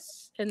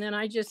this, and then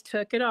I just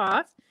took it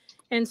off.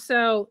 And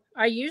so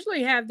I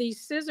usually have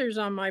these scissors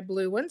on my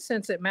blue one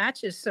since it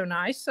matches so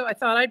nice. So I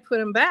thought I'd put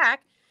them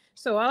back.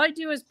 So all I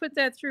do is put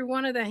that through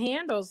one of the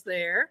handles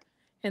there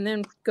and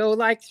then go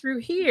like through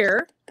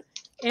here.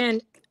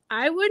 And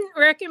I wouldn't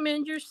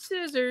recommend your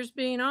scissors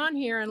being on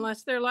here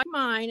unless they're like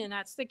mine, and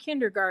that's the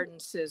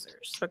kindergarten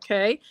scissors,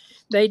 okay?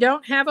 They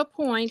don't have a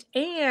point,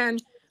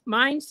 and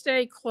mine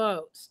stay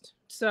closed.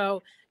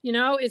 So, you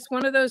know, it's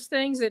one of those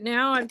things that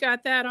now I've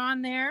got that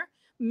on there.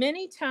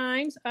 Many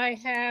times I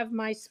have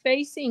my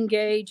spacing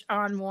gauge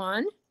on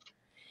one.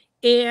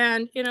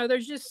 And, you know,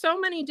 there's just so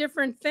many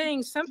different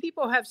things. Some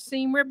people have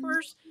seam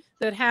rippers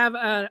that have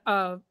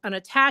an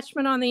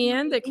attachment on the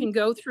end that can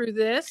go through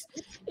this.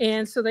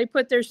 And so they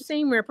put their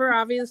seam ripper.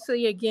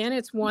 Obviously, again,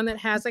 it's one that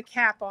has a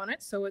cap on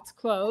it, so it's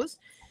closed.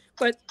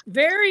 But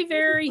very,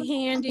 very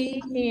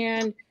handy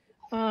and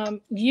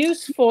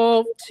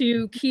useful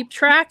to keep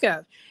track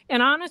of.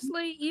 And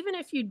honestly, even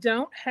if you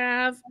don't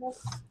have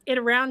it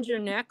around your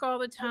neck all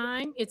the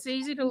time, it's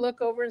easy to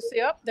look over and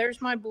say, oh, there's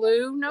my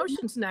blue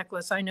Notions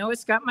necklace. I know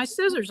it's got my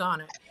scissors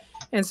on it.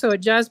 And so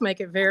it does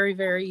make it very,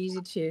 very easy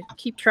to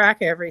keep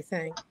track of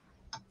everything.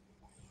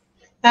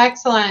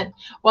 Excellent.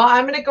 Well,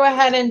 I'm going to go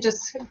ahead and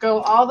just go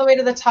all the way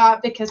to the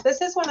top because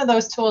this is one of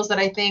those tools that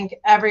I think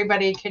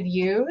everybody could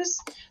use.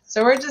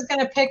 So we're just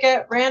going to pick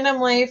it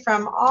randomly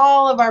from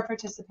all of our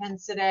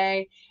participants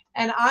today.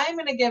 And I'm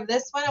going to give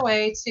this one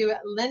away to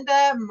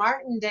Linda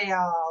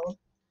Martindale.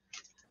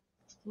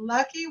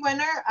 lucky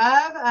winner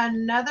of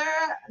another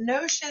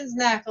Notions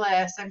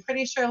necklace. I'm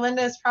pretty sure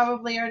Linda's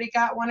probably already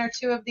got one or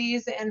two of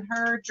these in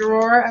her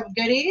drawer of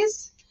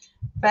goodies,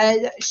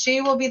 but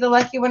she will be the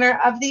lucky winner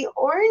of the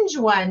orange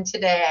one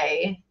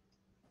today.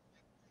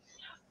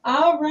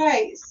 All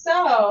right,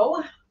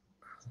 so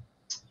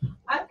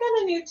I've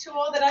got a new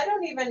tool that I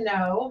don't even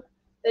know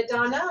that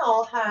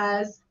Donelle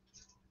has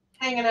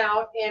hanging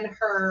out in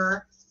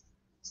her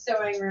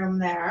sewing room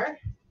there.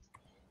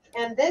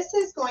 And this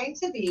is going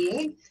to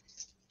be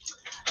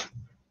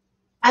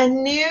a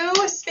new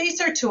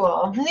spacer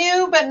tool.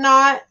 New but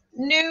not,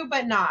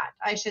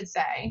 I should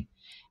say.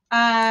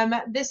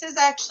 This is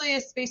actually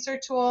a spacer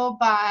tool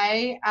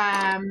by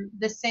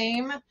the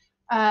same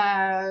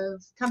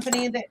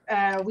company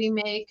that we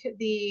make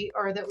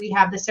that we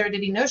have the Sarah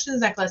Diddy Notions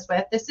necklace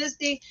with. This is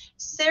the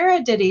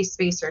Sarah Diddy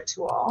spacer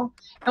tool.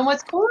 And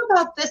what's cool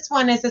about this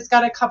one is it's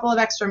got a couple of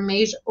extra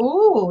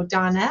Ooh,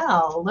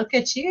 Donelle, look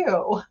at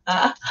you.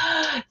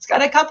 It's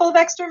got a couple of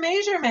extra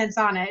measurements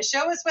on it.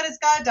 Show us what it's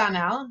got,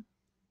 Donelle.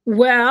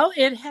 Well,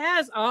 it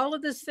has all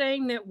of the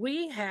same that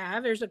we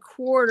have. There's a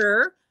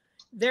quarter,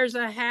 there's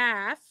a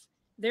half,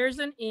 there's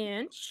an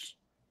inch,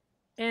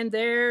 and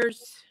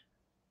there's,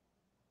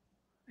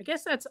 I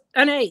guess that's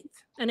an eighth,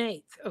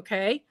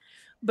 okay?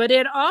 But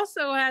it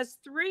also has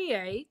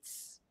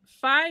 3/8,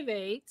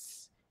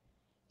 5/8,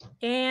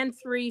 and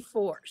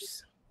 3/4.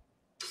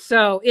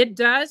 So it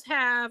does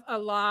have a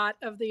lot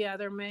of the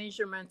other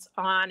measurements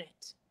on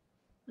it,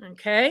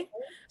 okay?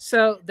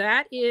 So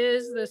that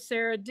is the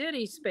Sarah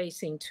Diddy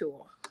spacing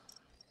tool.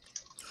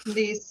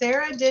 The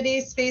Sarah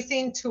Diddy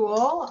spacing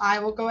tool, I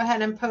will go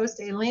ahead and post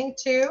a link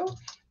to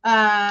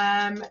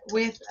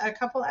with a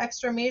couple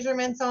extra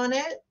measurements on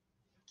it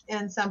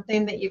and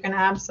something that you can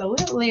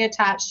absolutely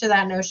attach to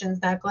that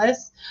Notions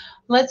necklace.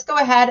 Let's go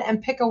ahead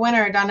and pick a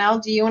winner.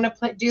 Donelle, do you want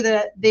to do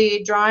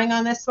the drawing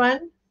on this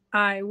one?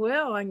 I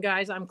will. And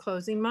guys, I'm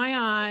closing my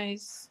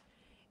eyes.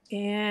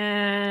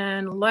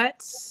 And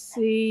let's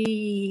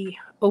see.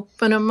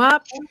 Open them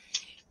up.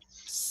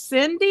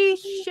 Cindy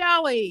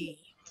Shelley.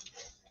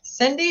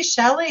 Cindy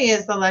Shelley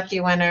is the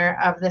lucky winner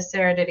of the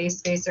Sarah Diddy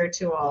spacer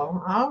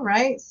tool. All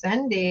right,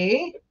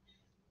 Cindy.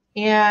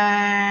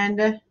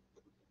 And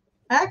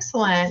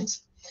excellent.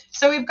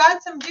 So we've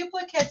got some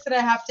duplicates that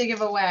I have to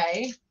give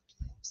away.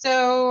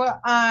 So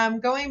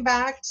going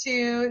back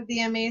to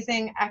the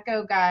amazing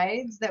Echo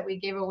guides that we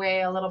gave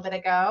away a little bit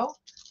ago,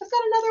 we've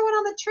got another one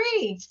on the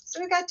tree.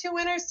 So we got two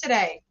winners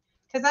today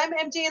because I'm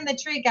emptying the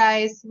tree,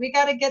 guys. We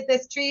got to get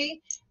this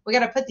tree. We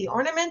got to put the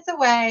ornaments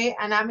away,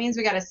 and that means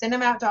we got to send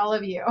them out to all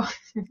of you.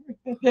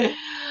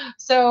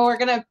 So we're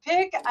going to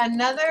pick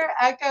another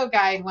Echo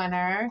guide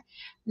winner.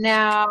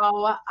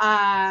 Now,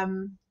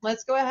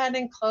 let's go ahead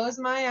and close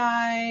my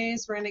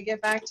eyes. We're going to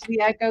get back to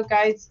the Echo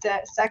guides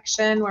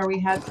section where we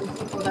had some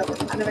people that were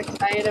kind of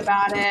excited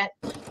about it.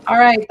 All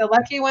right, the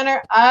lucky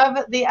winner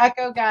of the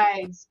Echo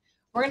guides.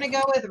 We're going to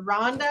go with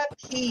Rhonda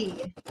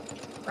P.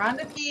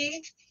 Rhonda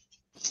P,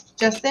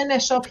 just the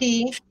initial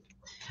P.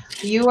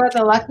 You are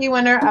the lucky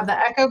winner of the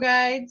Echo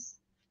guides.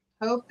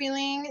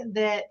 Hoping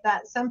that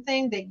that's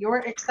something that you're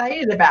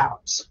excited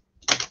about.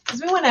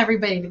 Because we want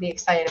everybody to be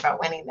excited about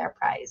winning their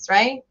prize,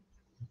 right?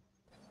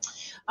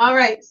 All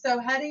right, so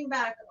heading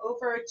back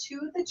over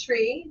to the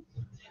tree,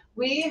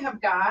 we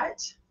have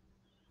got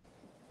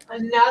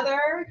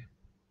another,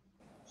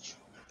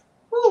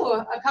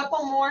 a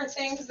couple more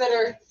things that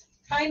are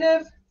kind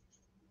of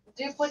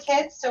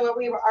duplicates to what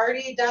we've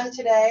already done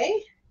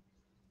today.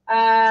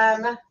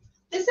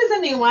 This is a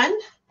new one.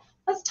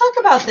 Let's talk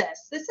about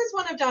this. This is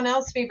one of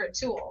Donelle's favorite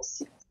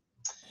tools.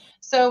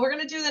 So we're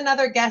going to do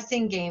another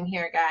guessing game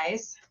here,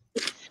 guys.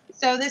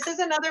 So this is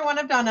another one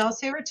of Donelle's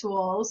favorite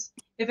tools.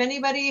 If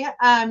anybody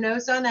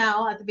knows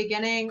Donelle, at the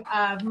beginning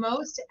of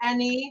most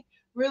any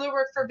ruler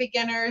work for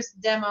beginners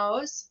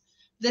demos,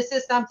 this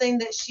is something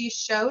that she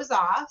shows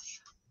off.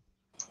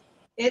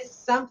 It's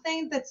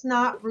something that's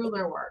not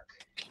ruler work.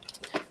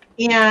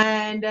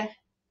 And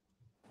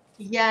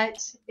yet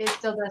it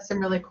still does some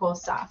really cool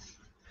stuff.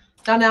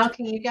 Donelle,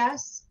 can you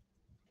guess?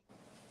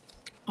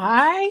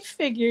 I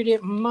figured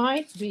it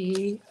might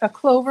be a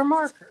clover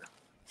marker.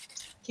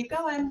 Keep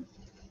going.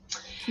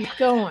 Keep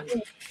going.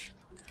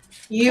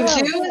 You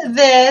do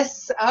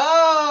this.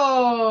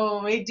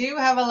 Oh, we do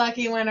have a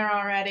lucky winner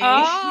already. Oh,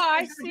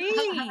 I see.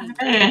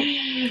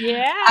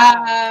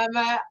 Yeah.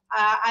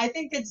 I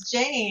think it's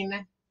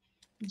Jane.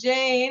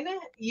 Jane,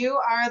 you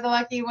are the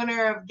lucky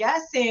winner of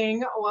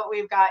guessing what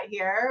we've got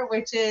here,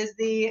 which is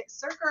the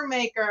Circle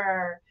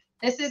Maker.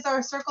 This is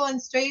our Circle and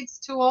Straights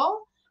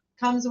tool.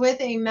 Comes with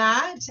a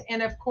mat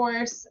and, of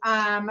course,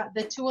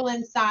 the tool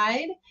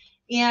inside.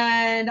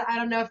 And I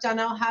don't know if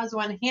Donelle has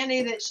one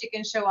handy that she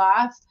can show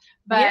off.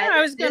 But yeah,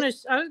 I was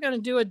gonna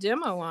do a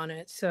demo on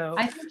it. So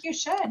I think you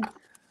should.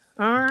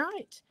 All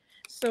right.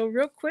 So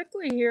real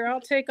quickly here, I'll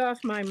take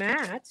off my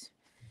mat.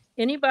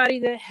 Anybody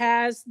that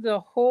has the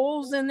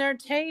holes in their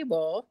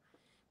table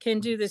can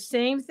do the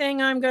same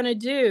thing I'm going to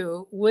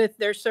do with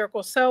their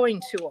circle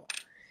sewing tool.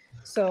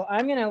 So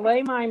I'm going to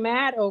lay my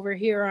mat over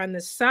here on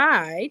the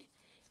side,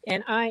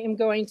 And I am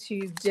going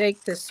to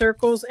take the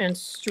Circles and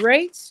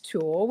Straights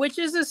tool, which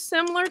is a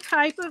similar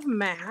type of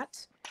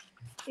mat.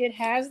 It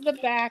has the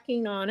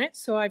backing on it,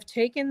 so I've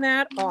taken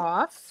that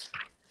off.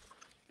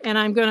 And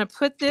I'm going to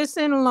put this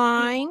in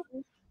line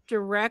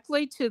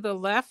directly to the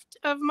left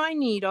of my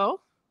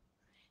needle,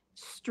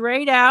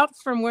 straight out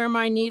from where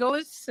my needle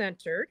is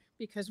centered,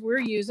 because we're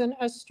using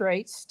a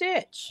straight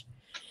stitch.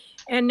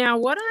 And now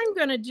what I'm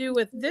going to do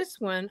with this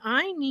one,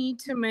 I need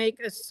to make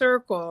a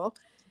circle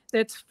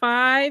that's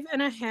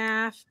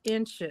 5.5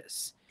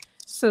 inches.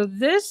 So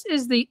this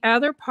is the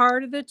other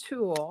part of the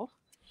tool,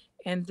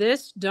 and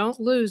this, don't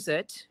lose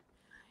it,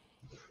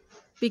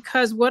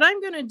 because what I'm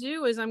going to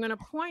do is I'm going to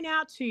point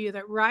out to you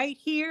that right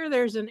here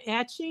there's an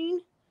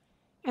etching,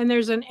 and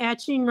there's an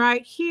etching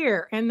right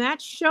here, and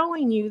that's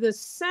showing you the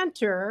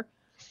center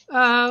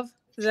of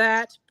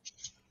that.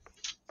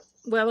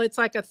 Well, it's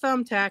like a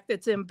thumbtack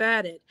that's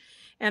embedded,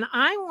 and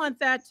I want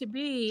that to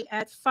be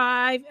at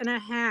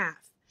 5.5.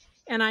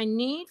 And I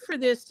need for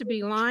this to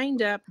be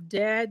lined up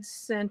dead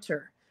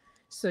center.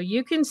 So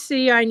you can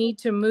see I need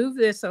to move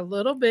this a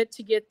little bit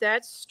to get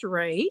that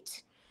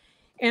straight.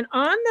 And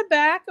on the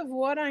back of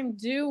what I'm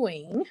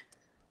doing,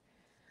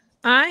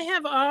 I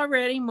have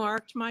already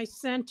marked my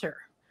center.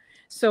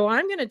 So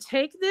I'm going to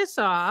take this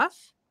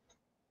off,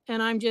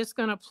 and I'm just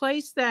going to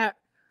place that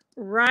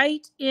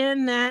right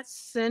in that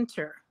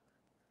center.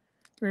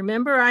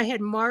 Remember, I had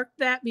marked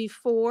that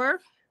before.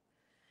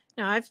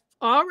 Now, I've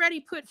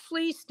already put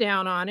fleece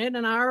down on it,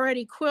 and I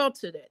already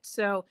quilted it.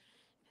 So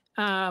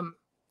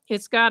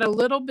it's got a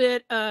little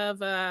bit of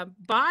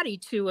body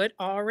to it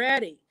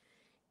already.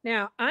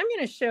 Now, I'm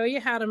going to show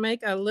you how to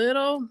make a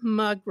little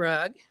mug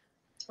rug.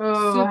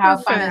 Oh, how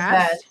fun is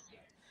that?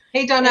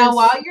 Hey, Donelle,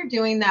 while you're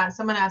doing that,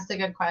 someone asked a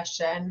good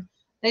question.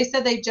 They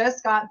said they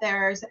just got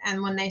theirs,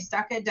 and when they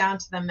stuck it down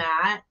to the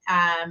mat,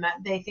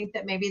 they think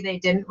that maybe they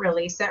didn't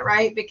release it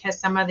right because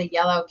some of the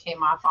yellow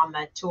came off on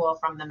the tool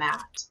from the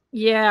mat.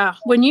 Yeah,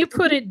 when you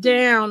put it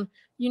down,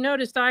 you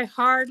noticed I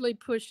hardly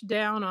pushed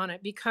down on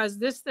it because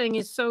this thing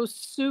is so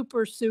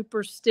super,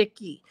 super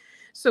sticky.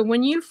 So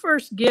when you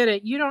first get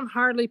it, you don't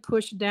hardly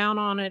push down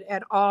on it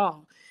at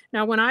all.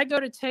 Now, when I go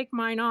to take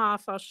mine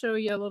off, I'll show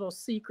you a little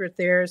secret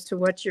there as to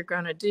what you're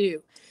going to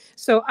do.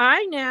 So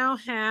I now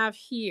have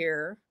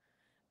here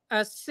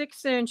a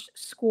 6-inch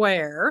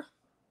square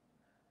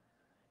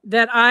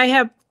that I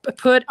have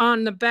put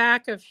on the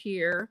back of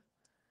here,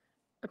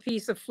 a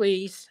piece of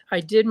fleece.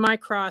 I did my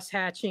cross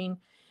hatching.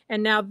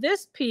 And now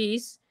this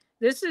piece,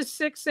 this is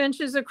 6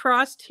 inches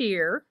across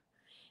here.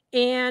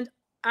 And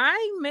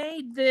I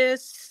made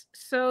this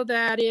so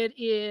that it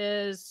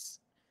is,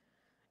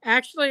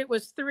 actually it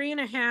was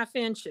 3.5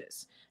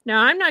 inches.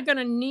 Now I'm not going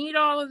to need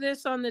all of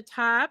this on the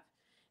top,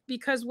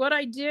 because what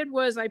I did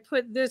was I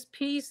put this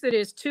piece that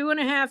is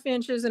 2.5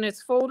 inches and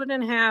it's folded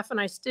in half,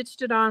 and I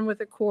stitched it on with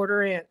a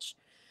 1/4 inch.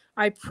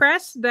 I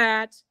pressed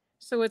that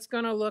so it's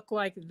going to look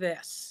like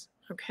this.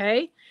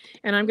 Okay.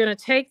 And I'm going to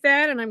take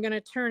that and I'm going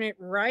to turn it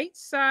right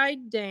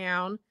side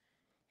down.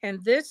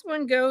 And this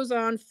one goes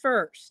on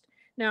first.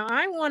 Now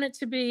I want it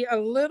to be a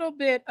little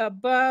bit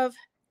above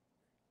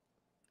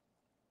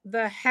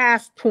the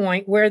half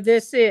point where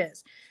this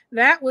is.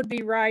 That would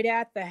be right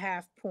at the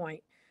half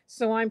point.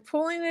 So I'm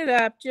pulling it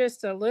up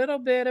just a little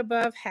bit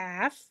above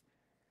half,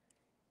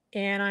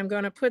 and I'm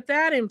going to put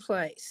that in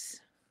place.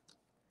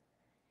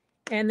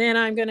 And then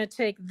I'm going to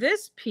take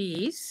this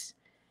piece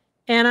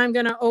and I'm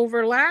going to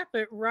overlap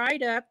it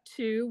right up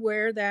to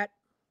where that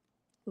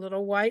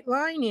little white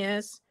line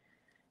is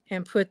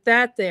and put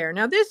that there.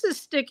 Now this is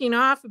sticking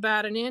off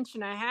about 1.5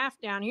 inches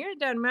down here. It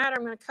doesn't matter.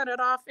 I'm going to cut it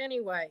off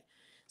anyway.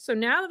 So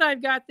now that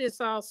I've got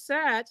this all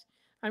set,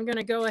 I'm going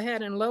to go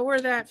ahead and lower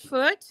that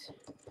foot.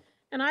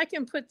 And I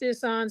can put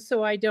this on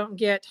so I don't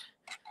get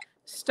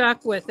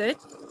stuck with it.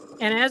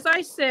 And as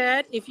I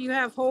said, if you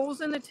have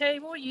holes in the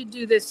table, you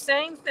do the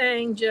same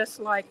thing just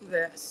like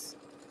this.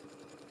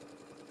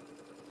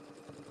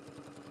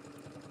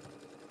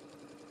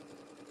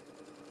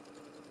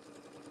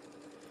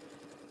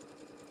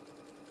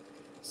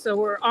 So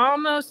we're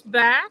almost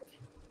back.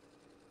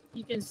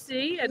 You can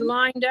see it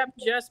lined up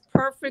just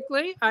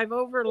perfectly. I've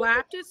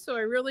overlapped it, so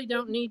I really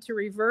don't need to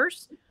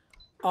reverse.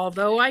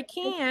 Although I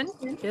can,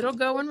 it'll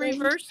go in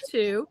reverse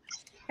too.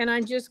 And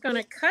I'm just going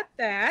to cut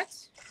that.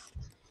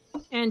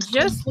 And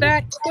just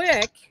that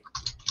quick,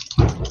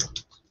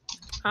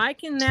 I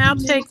can now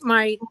take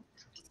my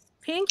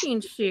pinking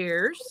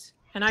shears.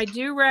 And I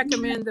do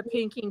recommend the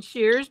pinking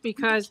shears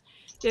because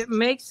it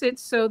makes it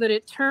so that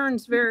it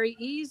turns very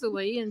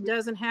easily and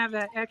doesn't have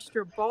that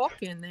extra bulk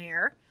in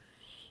there.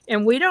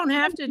 And we don't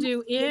have to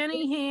do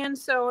any hand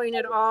sewing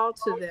at all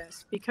to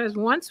this, because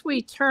once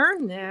we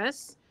turn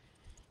this,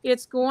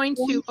 it's going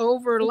to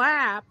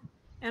overlap,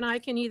 and I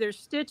can either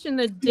stitch in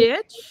the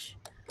ditch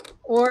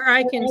or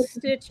I can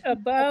stitch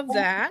above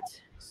that.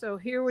 So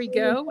here we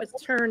go with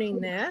turning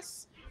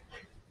this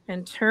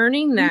and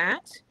turning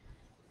that.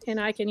 And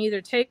I can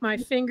either take my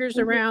fingers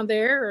around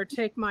there or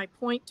take my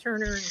point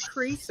turner and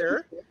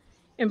creaser.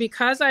 And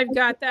because I've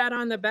got that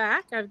on the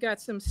back, I've got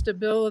some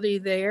stability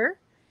there.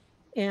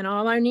 And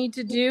all I need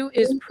to do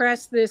is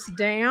press this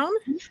down,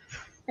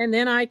 and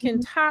then I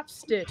can top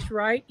stitch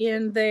right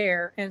in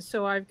there. And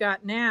so I've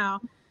got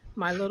now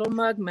my little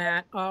mug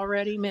mat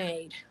already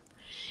made.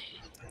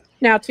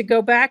 Now to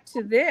go back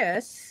to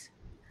this,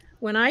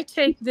 when I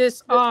take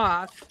this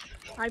off,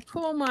 I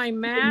pull my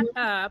mat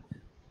up,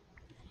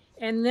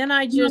 and then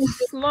I just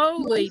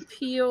slowly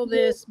peel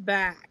this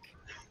back.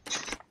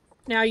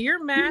 Now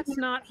your mat's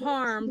not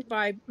harmed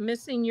by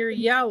missing your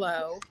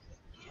yellow,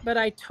 but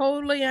I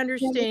totally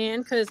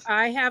understand because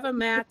I have a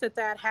mat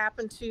that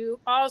happened to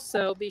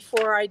also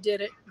before I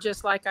did it,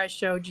 just like I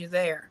showed you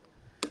there.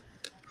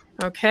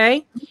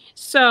 Okay,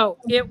 so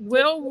it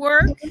will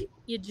work.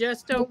 You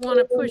just don't want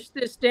to push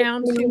this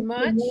down too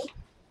much.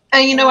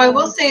 And you know, I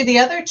will say the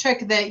other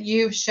trick that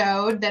you've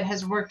showed that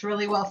has worked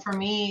really well for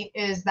me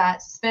is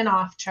that spin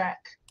off trick.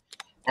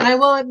 And I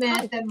will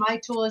admit that my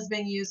tool has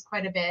been used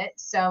quite a bit,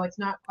 so it's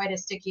not quite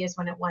as sticky as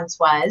when it once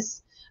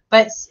was.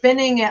 But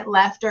spinning it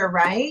left or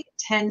right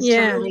tends to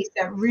release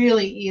it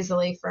really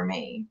easily for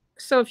me.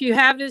 So if you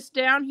have this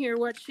down here,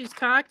 what she's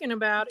talking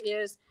about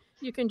is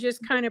you can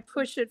just kind of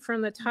push it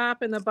from the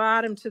top and the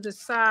bottom to the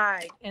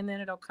side, and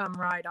then it'll come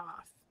right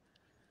off.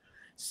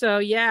 So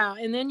yeah,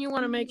 and then you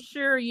want to make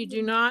sure you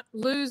do not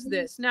lose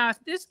this. Now, if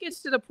this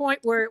gets to the point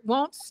where it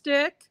won't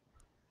stick,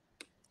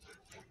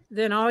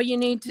 then all you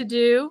need to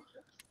do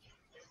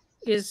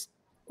is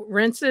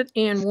rinse it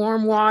in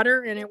warm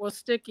water and it will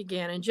stick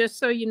again. And just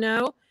so you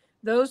know,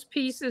 those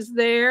pieces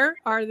there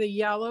are the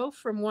yellow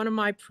from one of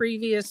my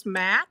previous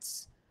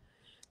mats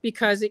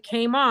because it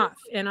came off.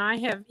 And I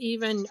have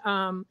even,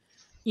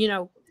 you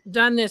know,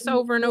 done this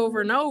over and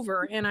over and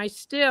over, and I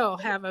still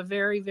have a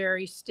very,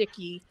 very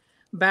sticky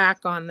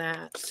back on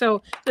that.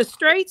 So the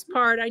straights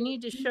part I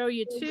need to show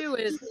you too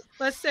is,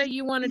 let's say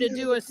you wanted to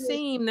do a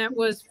seam that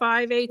was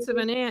 5/8 of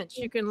an inch.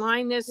 You can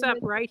line this up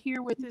right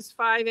here with this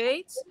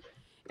 5/8,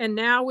 and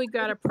now we've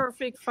got a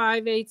perfect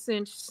 5/8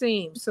 inch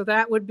seam. So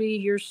that would be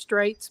your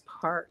straights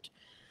part.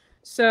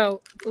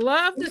 So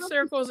love the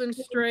circles and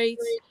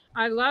straights.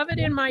 I love it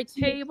in my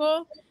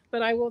table,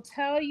 but I will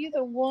tell you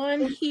the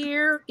one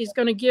here is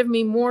going to give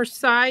me more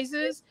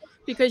sizes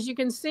because you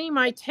can see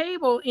my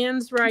table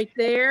ends right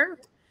there.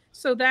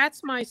 So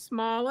that's my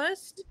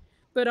smallest,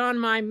 but on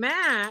my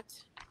mat,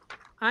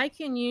 I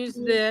can use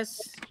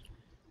this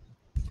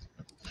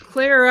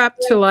clear up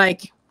to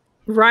like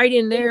right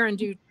in there and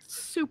do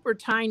super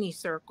tiny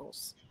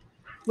circles,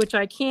 which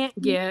I can't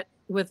get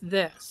with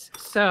this.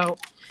 So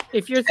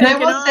if you're thinking,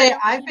 and I will say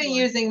I've been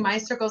using my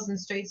circles and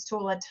straights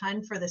tool a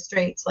ton for the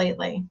straights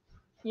lately.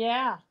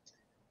 Yeah,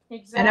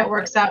 exactly. And it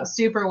works out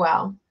super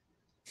well.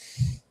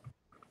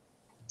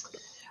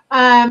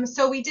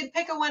 So we did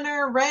pick a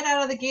winner right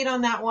out of the gate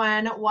on that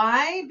one.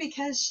 Why?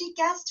 Because she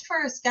guessed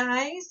first,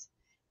 guys.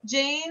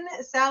 Jane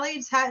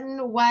Sally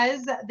Tutton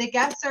was the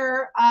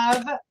guesser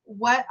of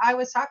what I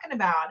was talking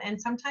about.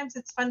 And sometimes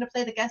it's fun to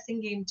play the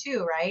guessing game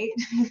too, right?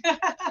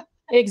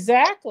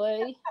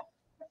 Exactly.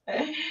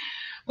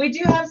 We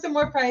do have some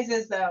more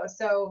prizes though.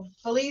 So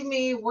believe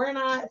me, we're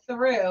not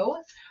through.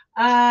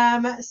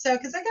 So,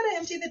 because I got to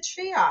empty the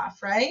tree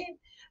off, right?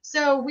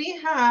 So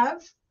we've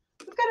got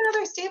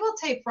another stable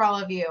tape for all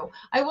of you.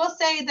 I will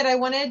say that I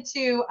wanted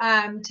to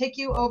take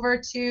you over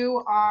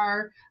to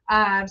our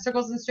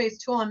circles and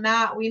straights tool and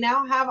mat. We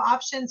now have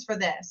options for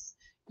this.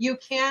 You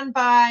can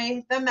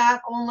buy the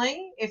mat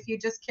only if you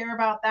just care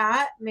about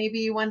that. Maybe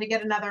you want to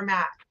get another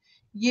mat.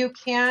 You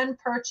can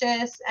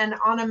purchase, and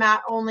on a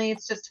mat only,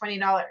 it's just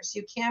 $20.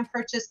 You can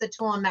purchase the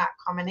tool and mat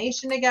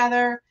combination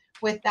together.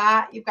 With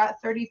that, you've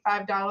got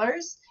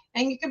 $35.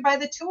 And you can buy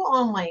the tool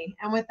only.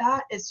 And with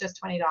that, it's just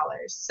 $20.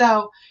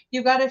 So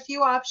you've got a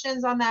few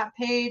options on that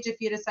page if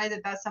you decide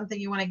that that's something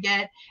you want to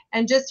get.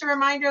 And just a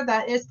reminder,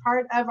 that is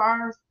part of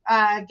our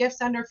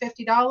gifts under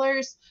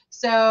 $50.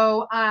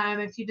 So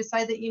if you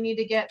decide that you need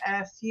to get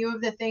a few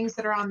of the things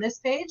that are on this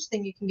page,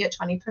 then you can get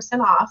 20%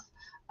 off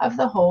of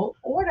the whole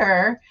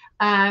order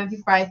if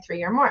you buy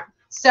 3 or more.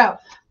 So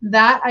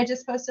that I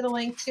just posted a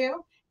link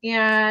to.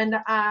 And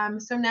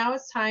so now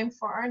it's time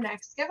for our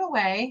next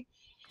giveaway.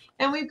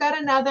 And we've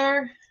got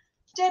another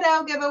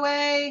ditto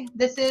giveaway.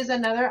 This is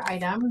another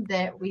item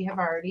that we have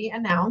already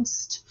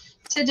announced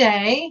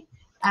today.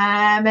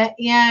 And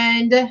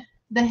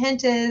the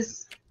hint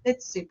is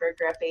it's super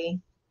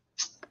grippy.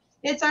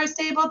 It's our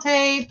stable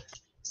tape.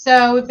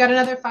 So we've got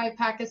another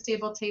 5-pack of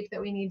stable tape that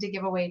we need to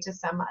give away to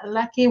some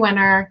lucky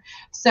winner.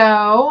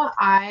 So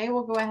I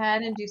will go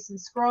ahead and do some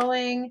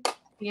scrolling.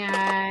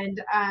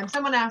 And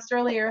someone asked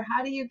earlier,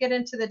 how do you get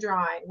into the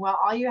drawing? Well,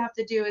 all you have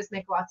to do is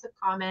make lots of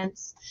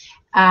comments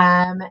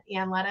and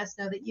let us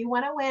know that you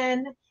want to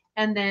win,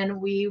 and then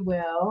we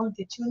will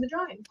get you in the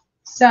drawing.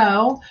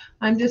 So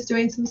I'm just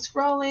doing some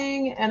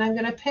scrolling, and I'm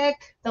going to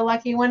pick the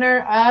lucky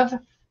winner of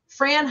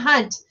Fran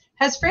Hunt.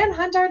 Has Fran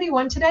Hunt already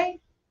won today?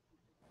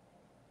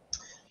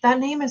 That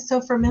name is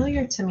so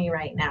familiar to me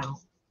right now.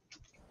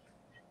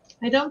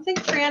 I don't think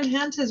Fran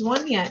Hunt has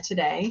won yet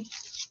today.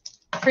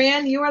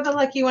 Fran, you are the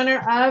lucky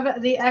winner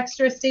of the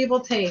extra stable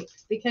tape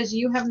because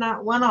you have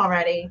not won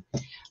already.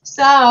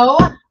 So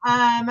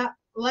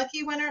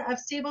lucky winner of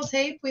stable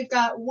tape. We've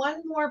got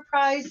one more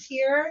prize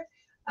here.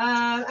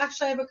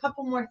 Actually, I have a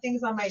couple more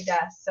things on my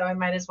desk, so I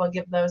might as well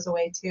give those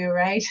away too,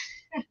 right?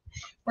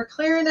 We're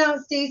clearing out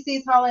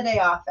Stacy's holiday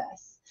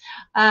office.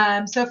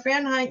 So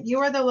Fran Hunt, you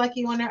are the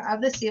lucky winner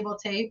of the stable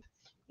tape.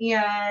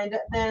 And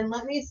then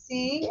let me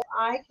see if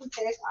I can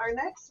pick our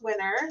next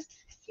winner.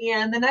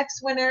 And the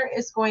next winner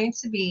is going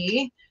to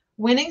be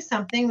winning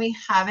something we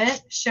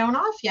haven't shown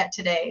off yet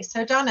today.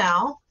 So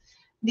Donelle,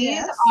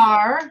 these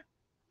are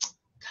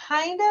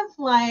kind of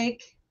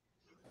like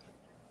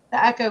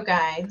the Echo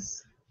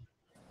Guides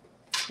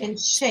in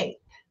shape.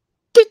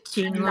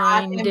 Stitching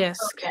line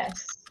disc.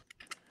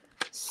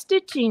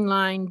 Stitching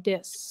line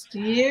disc.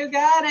 You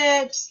got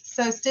it.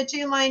 So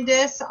stitching line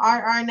discs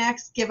are our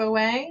next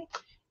giveaway.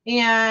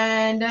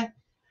 And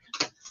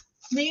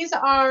these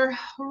are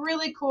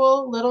really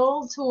cool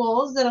little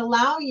tools that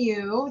allow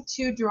you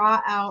to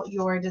draw out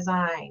your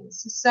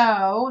designs.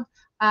 So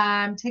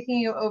taking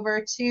you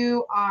over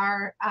to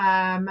our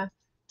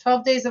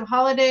 12 Days of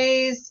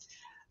Holidays.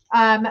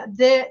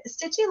 The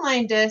stitching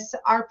line discs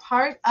are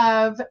part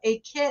of a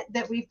kit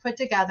that we put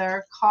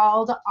together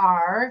called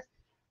our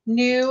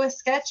new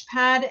sketch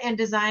pad and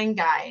design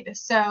guide.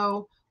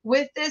 So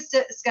with this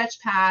sketch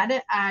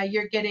pad,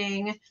 you're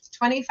getting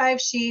 25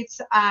 sheets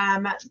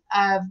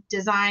of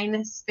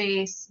design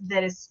space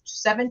that is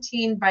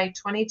 17 by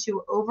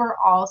 22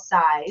 overall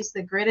size.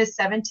 The grid is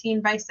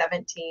 17 by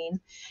 17.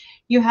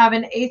 You have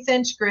an 1/8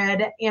 inch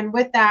grid, and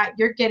with that,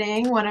 you're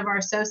getting one of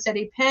our Sew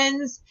Steady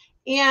pens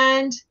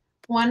and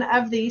one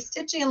of the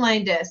stitching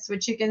line discs,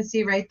 which you can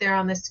see right there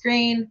on the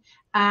screen.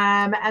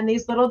 And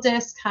these little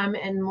discs come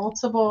in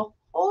multiple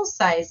hole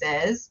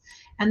sizes.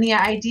 And the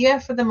idea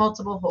for the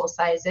multiple hole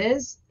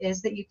sizes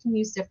is that you can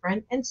use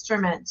different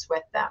instruments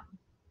with them.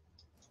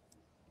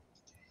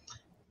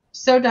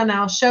 So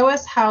Donelle, show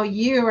us how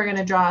you are going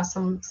to draw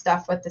some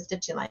stuff with the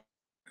stitching line.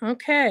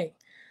 Okay,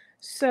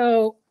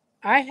 so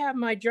I have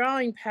my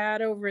drawing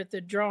pad over at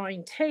the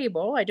drawing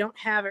table. I don't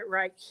have it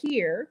right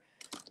here,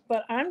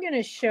 but I'm going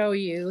to show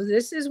you.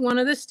 This is one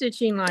of the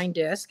stitching line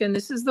discs, and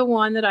this is the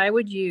one that I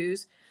would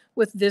use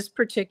with this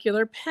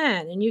particular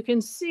pen. And you can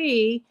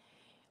see,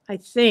 I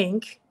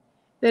think,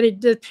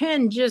 that the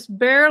pen just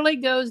barely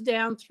goes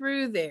down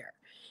through there.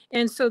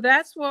 And so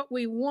that's what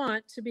we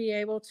want to be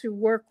able to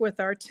work with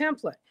our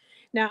template.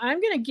 Now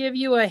I'm going to give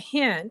you a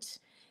hint,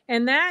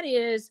 and that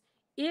is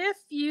if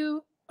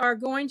you are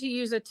going to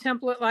use a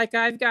template like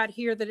I've got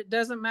here, that it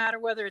doesn't matter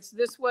whether it's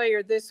this way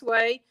or this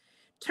way,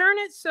 turn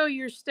it so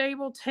your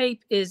stable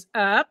tape is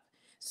up.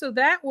 So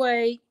that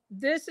way,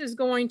 this is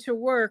going to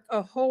work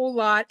a whole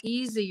lot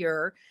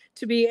easier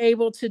to be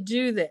able to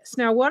do this.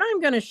 Now, what I'm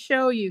going to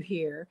show you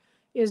here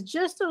is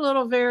just a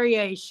little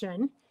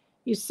variation.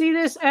 You see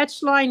this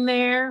etch line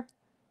there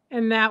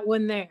and that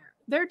one there.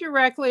 They're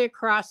directly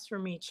across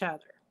from each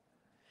other.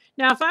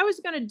 Now, if I was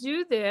going to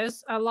do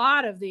this, a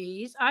lot of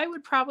these, I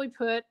would probably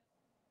put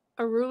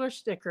a ruler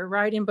sticker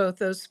right in both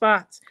those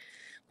spots.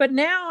 But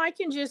now I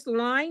can just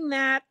line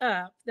that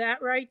up,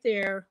 that right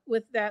there,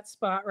 with that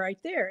spot right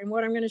there. And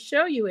what I'm going to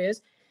show you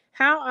is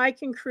how I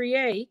can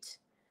create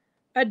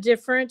a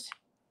different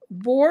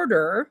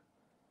border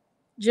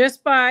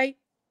just by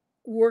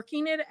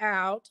working it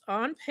out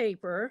on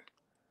paper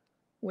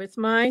with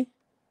my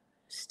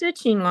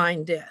stitching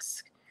line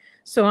disc.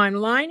 So I'm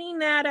lining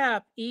that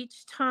up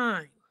each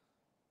time.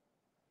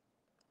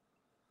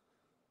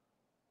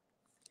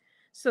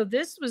 So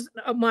this was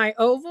my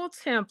oval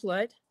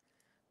template,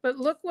 but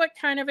look what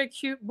kind of a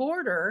cute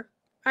border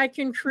I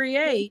can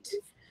create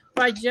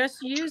by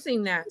just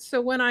using that.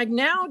 So when I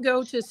now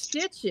go to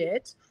stitch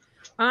it,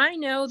 I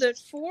know that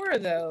 4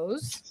 of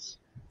those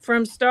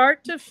from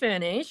start to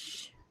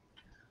finish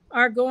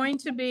are going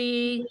to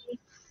be,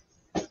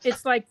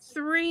 it's like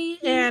 3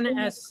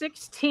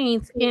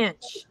 1/16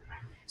 inch.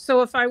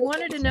 So if I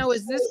wanted to know,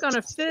 is this going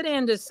to fit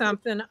into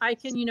something, I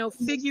can,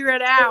 figure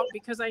it out,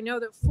 because I know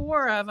that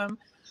 4 of them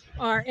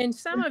are, and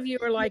some of you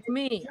are like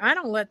me. I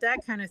don't let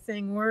that kind of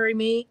thing worry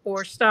me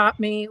or stop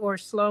me or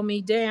slow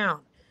me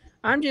down.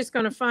 I'm just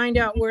going to find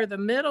out where the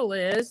middle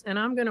is, and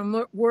I'm going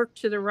to work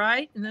to the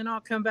right, and then I'll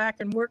come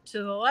back and work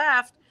to the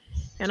left,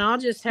 and I'll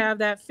just have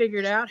that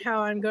figured out how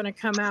I'm going to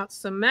come out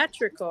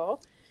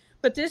symmetrical.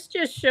 But this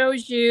just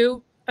shows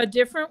you a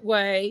different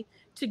way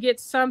to get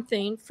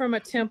something from a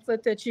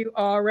template that you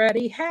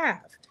already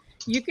have.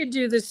 You could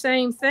do the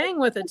same thing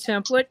with a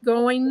template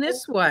going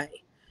this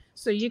way.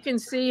 So you can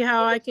see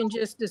how I can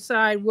just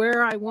decide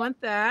where I want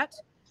that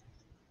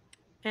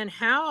and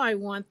how I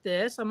want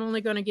this. I'm only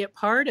going to get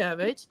part of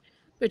it,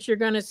 but you're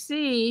going to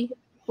see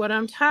what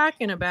I'm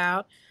talking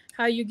about,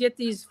 how you get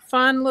these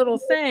fun little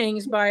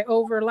things by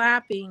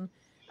overlapping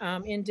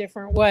in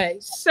different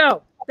ways.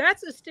 So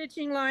that's a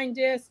stitching line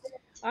disc.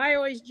 I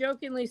always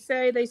jokingly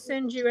say they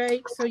send you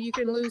 8 so you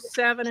can lose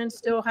 7 and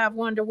still have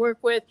 1 to work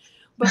with,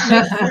 but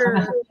make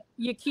sure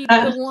you keep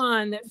the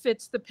one that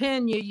fits the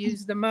pen you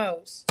use the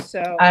most.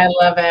 So I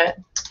love it.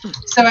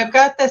 So I've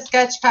got the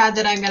sketch pad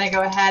that I'm going to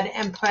go ahead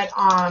and put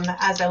on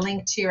as a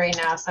link to right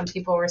now. Some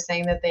people were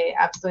saying that they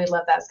absolutely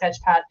love that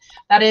sketch pad.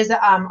 That is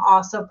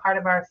also part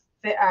of our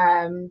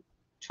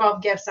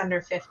 12 gifts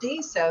under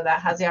 50. So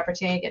that has the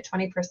opportunity to get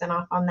 20%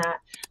 off on that.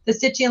 The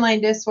stitching line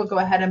disc we'll go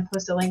ahead and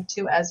post a link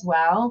to as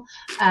well.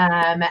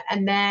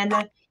 And then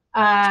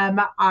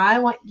I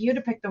want you to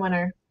pick the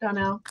winner,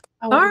 Donelle.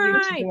 I want you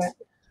to do it.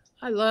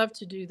 I love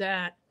to do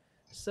that.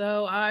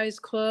 So eyes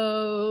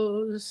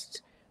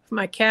closed. If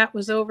my cat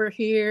was over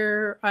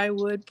here, I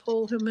would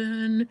pull him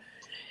in.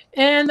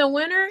 And the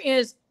winner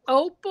is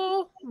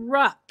Opal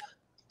Rupp.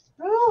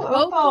 Oh,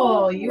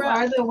 Opal, you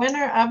are the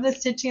winner of the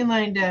stitching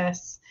line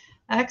disc.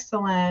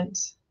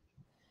 Excellent.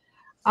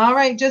 All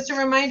right, just a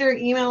reminder,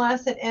 email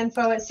us at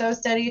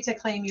info@SewSteady to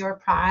claim your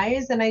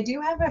prize. And I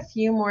do have a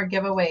few more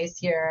giveaways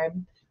here.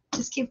 I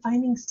just keep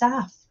finding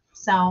stuff.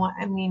 So,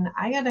 I mean,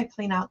 I got to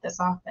clean out this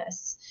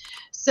office.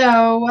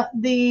 So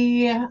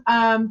the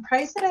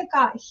prize that I've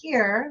got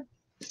here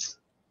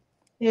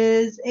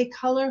is a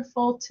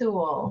colorful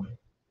tool.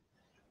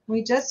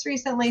 We just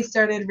recently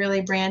started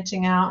really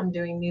branching out and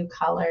doing new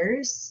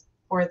colors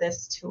for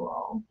this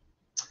tool.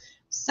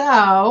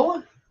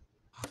 So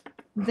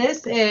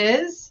this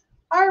is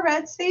our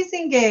red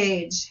spacing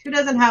gauge. Who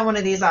doesn't have one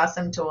of these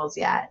awesome tools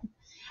yet?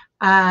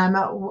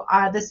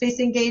 The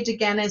spacing gauge,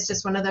 again, is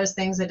just one of those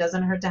things that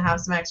doesn't hurt to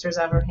have some extras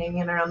of or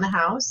hanging around the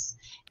house.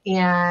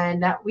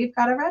 And we've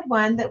got a red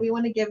one that we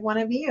want to give one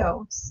of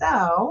you.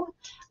 So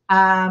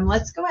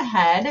let's go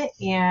ahead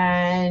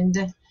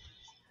and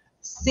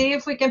see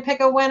if we can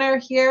pick a winner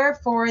here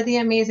for the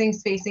amazing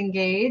spacing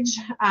gauge.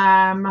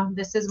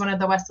 This is one of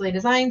the Westerly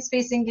Design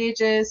spacing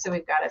gauges. So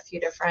we've got a few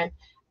different,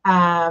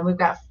 we've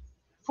got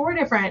 4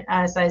 different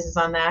sizes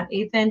on that: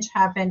 1/8 inch,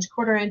 1/2 inch,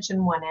 1/4 inch,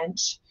 and 1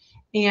 inch.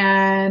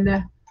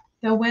 And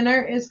the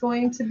winner is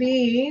going to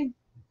be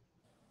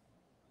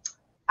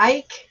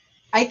Ike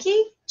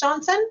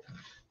Johnson,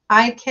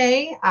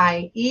 Ike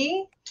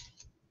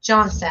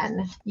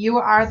Johnson. You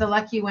are the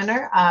lucky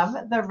winner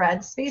of the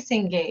red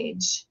spacing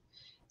gauge.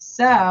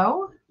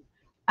 So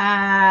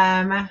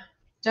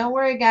don't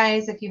worry,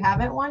 guys, if you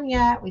haven't won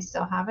yet, we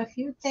still have a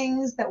few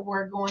things that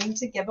we're going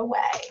to give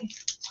away.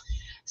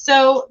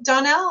 So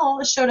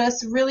Donelle showed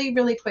us really,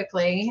 really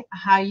quickly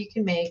how you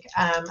can make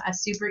a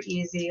super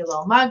easy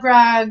little mug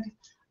rug,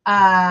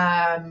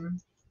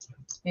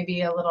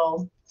 maybe a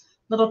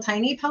little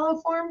tiny pillow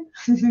form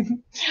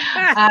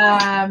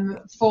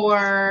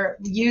for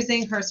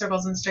using her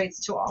circles and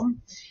straights tool.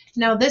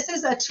 Now, this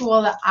is a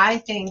tool that I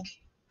think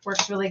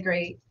works really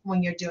great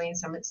when you're doing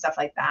some stuff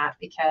like that,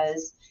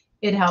 because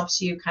it helps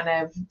you kind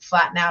of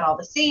flatten out all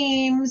the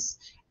seams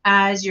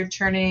as you're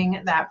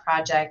turning that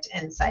project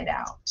inside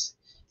out.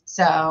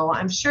 So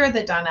I'm sure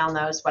that Donelle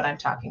knows what I'm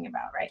talking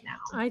about right now.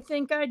 I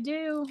think I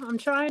do. I'm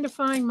trying to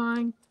find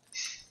mine.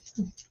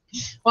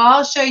 Well,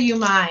 I'll show you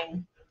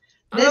mine.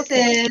 This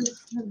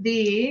is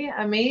the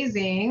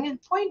amazing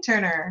point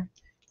turner.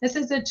 This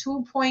is a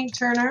 2-point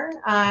turner.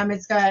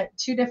 It's got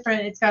 2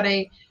 different, it's got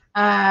a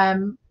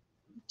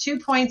 2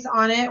 points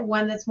on it,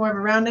 one that's more of a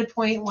rounded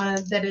point,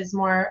 one that is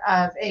more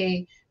of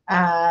a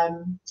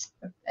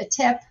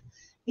tip.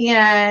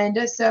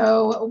 And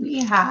so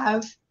we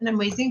have an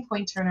amazing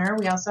point turner.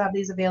 We also have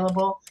these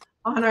available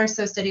on our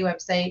SewSteady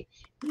website.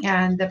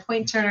 And the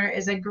point turner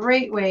is a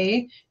great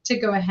way to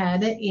go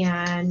ahead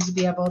and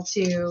be able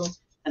to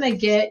kind of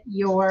get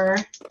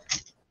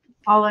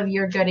all of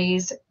your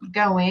goodies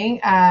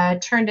going,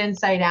 turned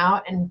inside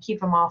out, and keep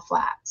them all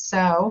flat.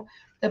 So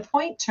the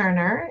point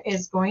turner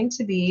is going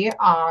to be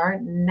our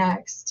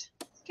next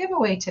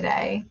giveaway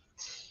today.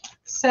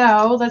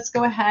 So let's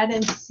go ahead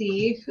and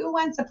see who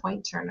wants a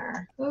point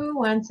turner. Who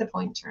wants a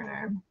point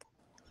turner?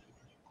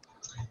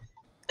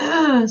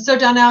 So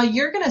Donelle,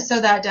 you're going to sew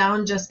that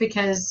down just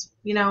because,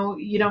 you know,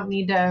 you don't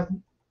need to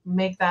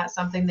make that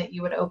something that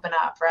you would open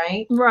up,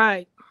 right?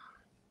 Right.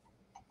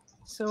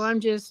 So I'm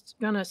just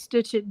going to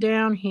stitch it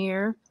down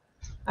here.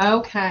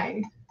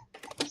 Okay.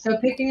 So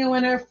picking a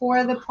winner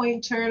for the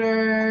point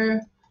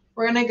turner,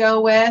 we're going to go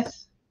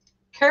with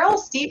Carol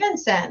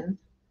Stevenson.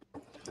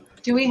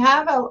 Do we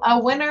have a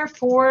winner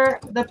for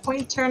the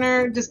point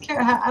turner?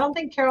 I don't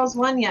think Carol's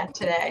won yet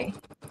today.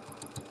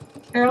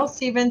 Carol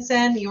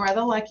Stevenson, you are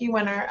the lucky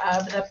winner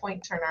of the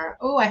point turner.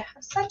 Oh, I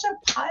have such a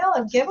pile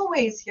of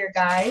giveaways here,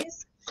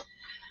 guys.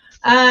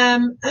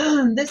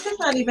 This is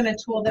not even a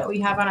tool that we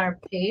have on our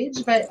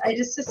page, but I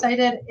just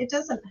decided it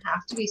doesn't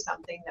have to be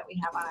something that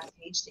we have on our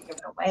page to give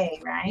it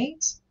away,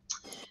 right?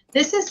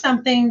 This is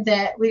something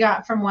that we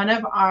got from one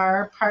of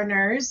our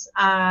partners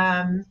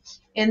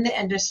in the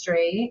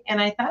industry, and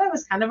I thought it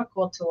was kind of a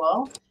cool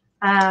tool.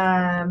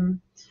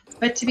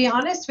 But to be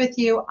honest with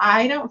you,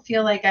 I don't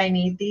feel like I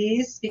need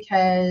these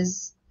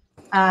because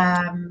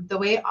the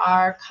way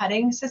our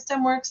cutting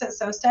system works at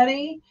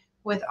SewSteady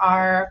with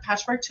our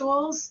patchwork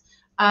tools,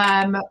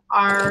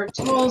 our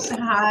tools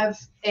have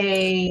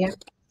a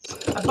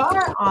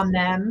bar on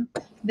them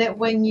that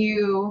when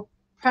you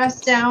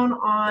press down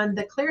on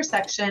the clear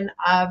section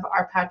of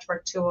our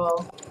patchwork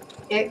tool,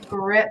 it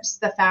grips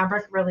the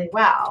fabric really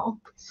well.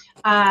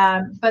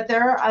 But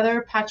there are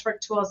other patchwork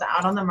tools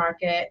out on the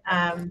market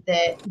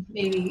that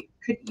maybe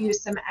could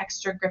use some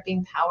extra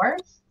gripping power.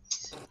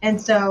 And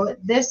so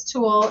this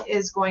tool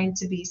is going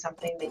to be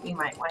something that you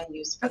might want to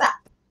use for that.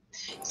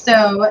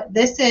 So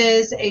this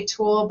is a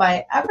tool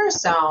by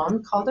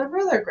Everstone called a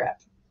ruler grip.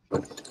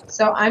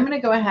 So I'm going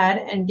to go ahead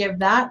and give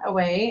that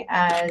away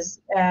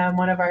as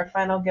one of our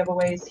final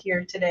giveaways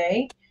here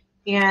today.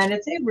 And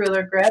it's a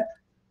ruler grip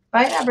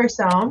by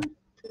Everstone.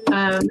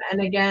 And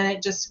again,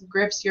 it just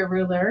grips your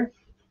ruler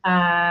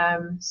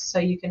so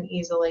you can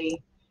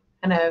easily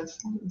kind of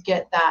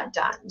get that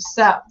done.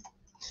 So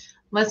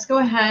let's go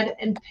ahead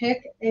and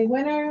pick a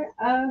winner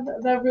of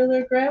the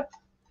ruler grip.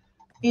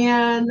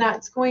 And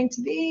that's going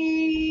to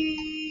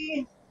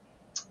be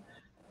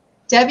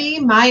Debbie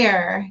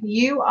Meyer.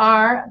 You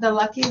are the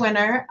lucky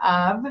winner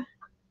of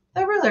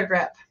the ruler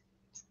grip.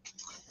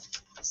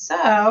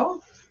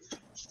 So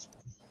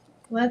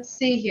let's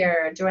see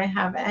here. Do I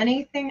have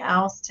anything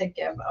else to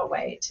give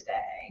away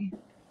today?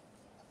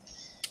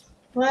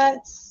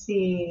 Let's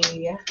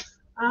see.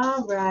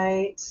 All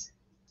right.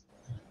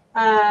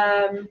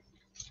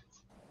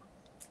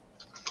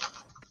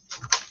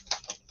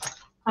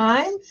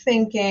 I'm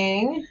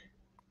thinking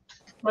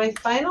my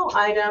final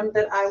item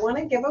that I want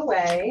to give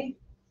away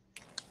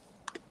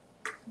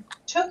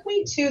took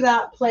me to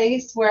that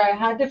place where I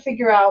had to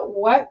figure out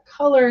what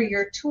color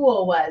your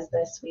tool was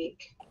this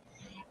week.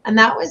 And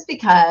that was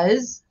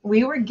because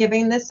we were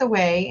giving this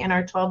away in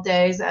our 12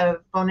 days of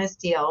bonus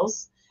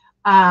deals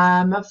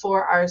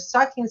for our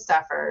stocking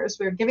stuffers.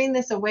 We were giving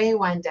this away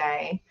one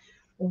day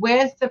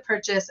with the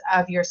purchase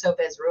of your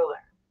SoBiz ruler.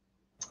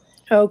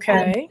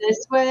 Okay. And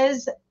this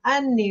was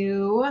a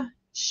new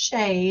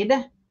shade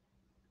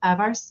of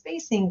our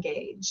spacing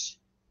gauge.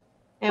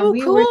 And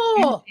we were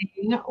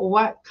thinking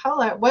what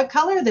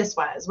color this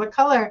was, what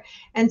color.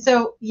 And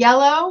so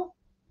yellow,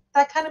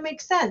 that kind of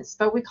makes sense,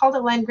 but we called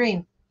it lime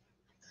green.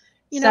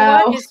 You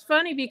know what? It's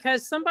funny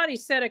because somebody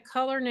said a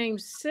color named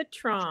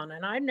citron,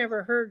 and I've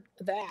never heard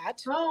that.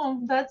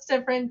 Oh, that's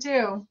different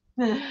too.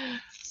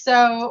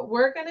 So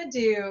we're going to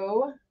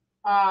do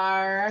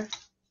our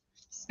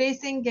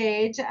spacing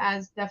gauge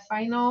as the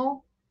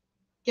final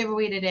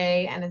giveaway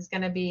today, and it's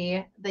going to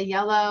be the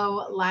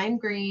yellow, lime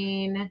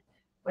green,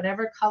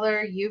 whatever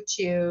color you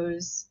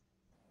choose.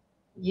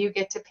 You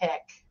get to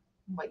pick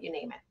what you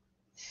name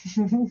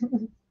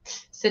it.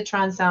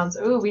 Citron sounds,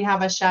 ooh, we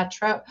have a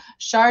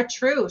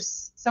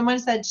chartreuse. Someone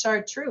said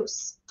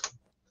chartreuse.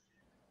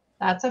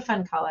 That's a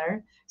fun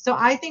color. So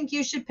I think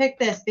you should pick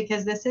this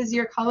because this is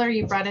your color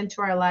you brought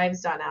into our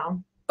lives,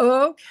 Donelle.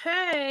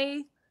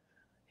 Okay,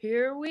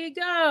 here we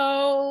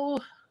go.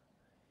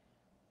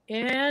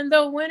 And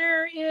the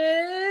winner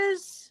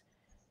is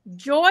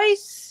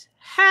Joyce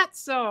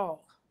Hatzel.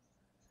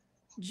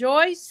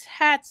 Joyce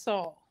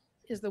Hatzel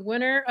is the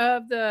winner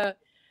of the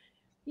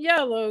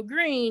yellow,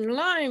 green,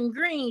 lime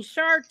green,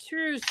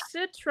 chartreuse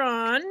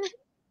citron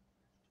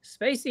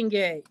spacing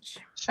gauge.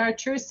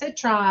 Chartreuse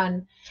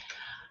citron.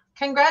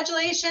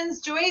 Congratulations,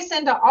 Joyce,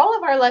 and to all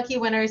of our lucky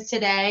winners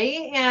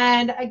today.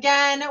 And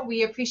again,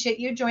 we appreciate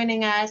you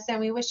joining us, and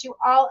we wish you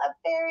all a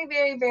very,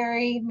 very,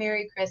 very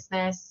Merry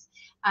Christmas.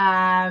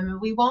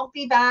 We won't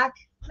be back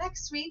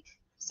next week,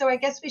 so I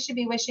guess we should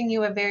be wishing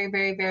you a very,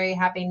 very, very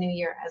Happy New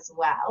Year as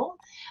well.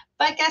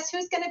 But guess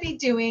who's going to be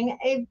doing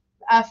a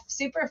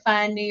super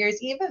fun New Year's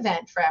Eve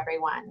event for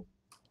everyone?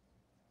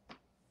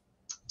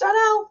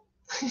 Donelle.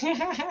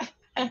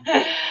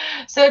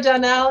 So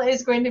Donelle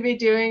is going to be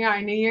doing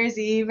our New Year's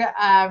Eve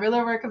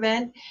ruler work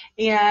event,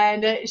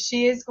 and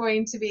she is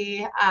going to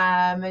be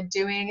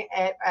doing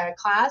a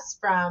class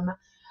from,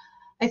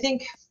 I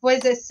think,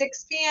 was it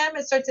 6 p.m.?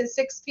 It starts at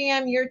 6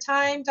 p.m. your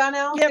time,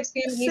 Donelle? Yep, 6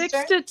 p.m.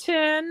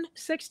 Eastern?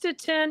 6 to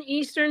 10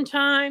 Eastern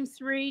time,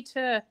 3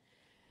 to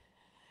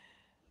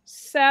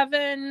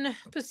 7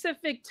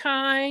 Pacific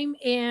time,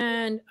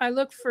 and I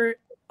look for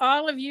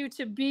all of you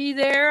to be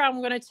there. I'm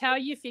going to tell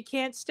you if you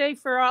can't stay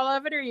for all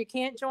of it or you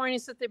can't join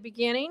us at the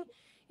beginning,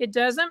 it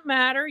doesn't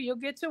matter. You'll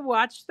get to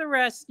watch the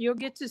rest. You'll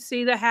get to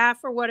see the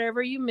half or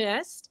whatever you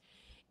missed.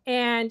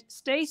 And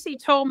Stacy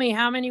told me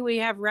how many we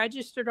have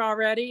registered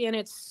already, and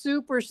it's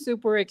super,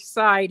 super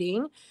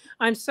exciting.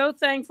 I'm so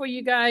thankful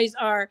you guys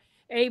are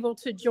able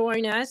to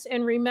join us.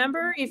 And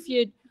remember, if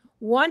you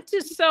want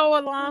to sew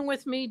along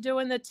with me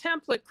doing the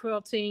template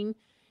quilting,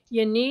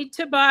 you need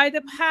to buy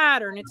the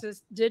pattern. It's a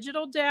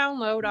digital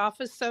download off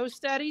of Sew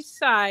Steady's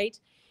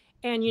site,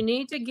 and you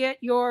need to get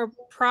your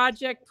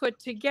project put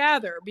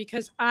together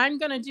because I'm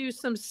going to do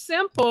some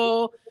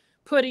simple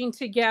putting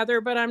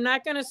together, but I'm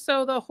not going to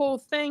sew the whole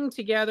thing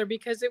together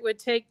because it would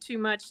take too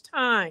much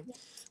time.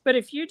 But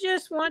if you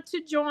just want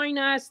to join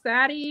us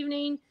that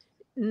evening,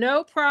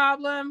 no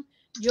problem.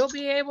 You'll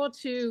be able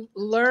to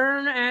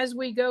learn as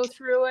we go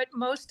through it.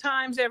 Most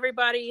times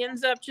everybody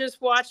ends up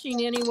just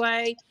watching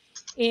anyway.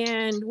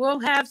 And we'll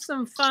have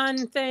some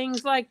fun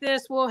things like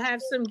this. We'll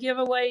have some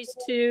giveaways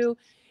too.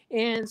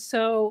 And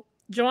so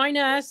join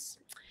us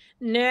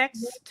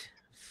next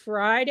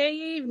Friday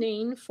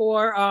evening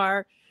for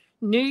our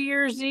New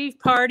Year's Eve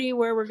party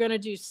where we're going to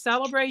do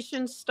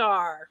Celebration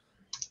Star.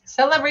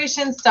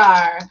 Celebration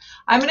Star.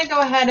 I'm going to go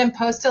ahead and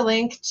post a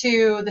link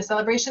to the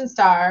Celebration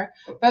Star.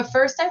 But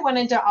first, I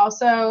wanted to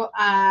also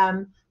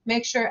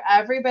make sure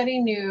everybody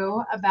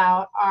knew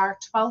about our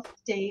 12th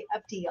day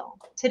of deal.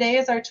 Today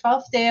is our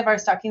 12th day of our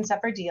stocking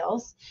stuffer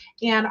deals.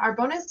 And our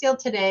bonus deal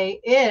today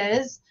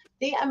is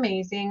the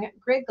amazing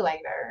grid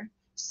glider.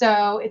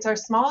 So it's our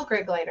small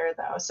grid glider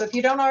though. So if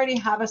you don't already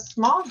have a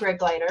small grid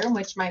glider,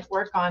 which might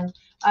work on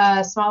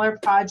smaller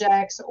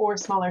projects or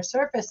smaller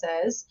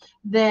surfaces,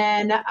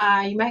 then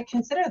you might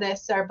consider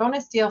this. Our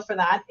bonus deal for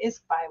that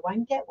is buy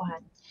one, get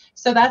one.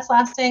 So that's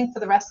lasting for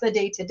the rest of the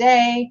day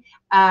today.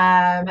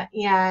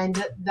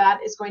 And that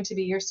is going to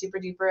be your super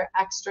duper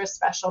extra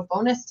special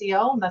bonus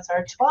deal. That's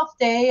our 12th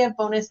day of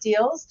bonus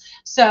deals.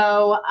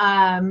 So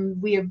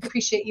we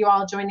appreciate you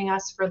all joining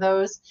us for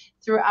those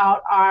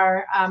throughout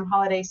our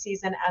holiday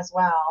season as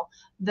well.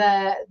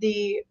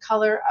 The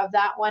color of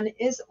that one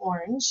is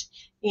orange.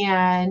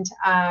 And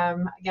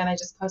again, I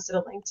just posted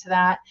a link to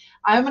that.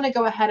 I'm going to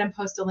go ahead and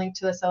post a link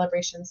to the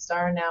Celebration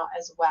Star now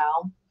as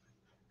well.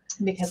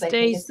 Because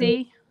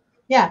Stacy,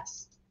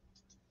 yes.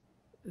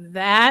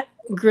 That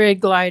grid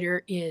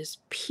glider is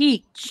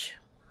peach.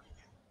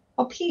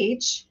 Oh,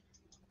 peach.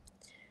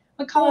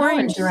 We call it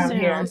orange around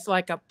here. Sounds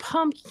like a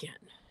pumpkin.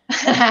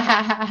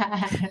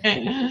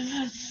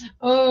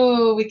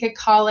 Oh, we could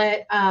call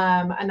it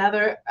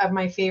another of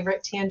my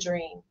favorite,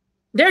 tangerine.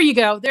 There you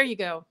go. There you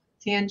go.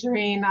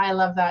 Tangerine. I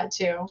love that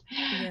too.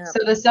 Yep.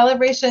 So the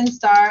Celebration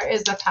Star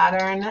is a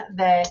pattern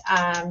that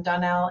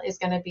Donelle is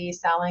going to be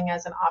selling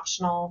as an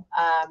optional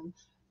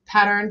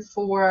pattern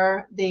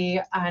for the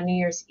New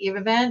Year's Eve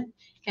event.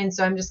 And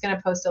so I'm just going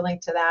to post a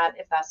link to that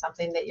if that's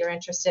something that you're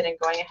interested in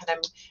going ahead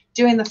and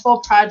doing the full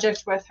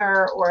project with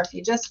her, or if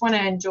you just want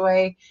to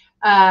enjoy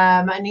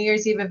a New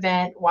Year's Eve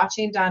event,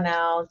 watching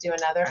Donelle do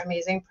another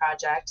amazing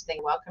project, then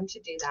you're welcome to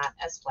do that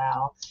as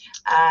well.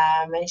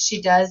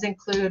 She does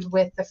include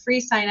with the free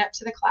sign up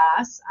to the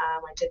class. I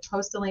did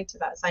post a link to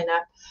that sign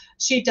up.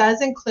 She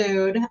does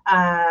include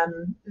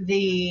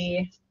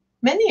the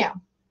menu.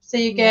 So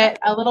you get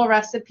a little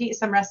recipe,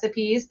 some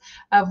recipes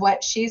of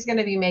what she's going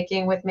to be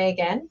making with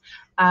Megan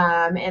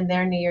in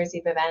their New Year's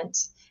Eve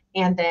event.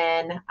 And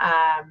then,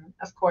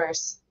 of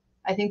course,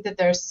 I think that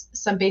there's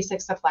some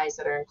basic supplies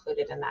that are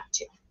included in that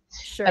too.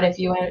 Sure. But if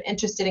you are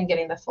interested in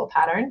getting the full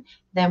pattern,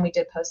 then we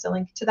did post a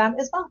link to that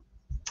as well.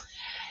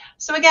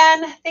 So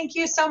again, thank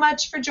you so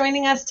much for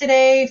joining us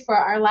today for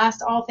our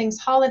last All Things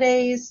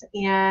Holidays.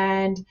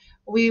 And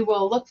we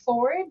will look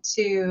forward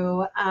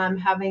to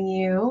having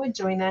you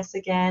join us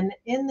again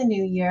in the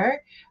new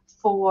year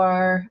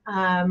for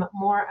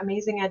more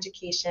amazing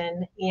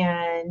education,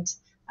 and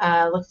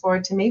look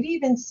forward to maybe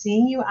even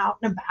seeing you out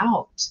and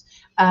about.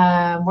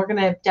 We're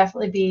going to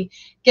definitely be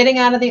getting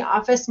out of the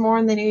office more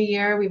in the new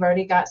year. We've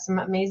already got some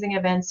amazing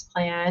events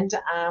planned.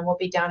 We'll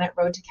be down at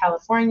Road to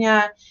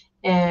California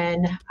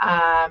in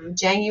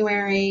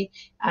January,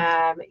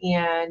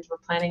 and we're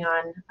planning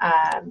on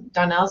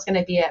Donnell's going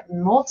to be at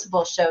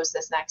multiple shows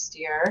this next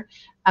year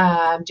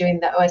doing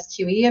the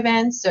OSQE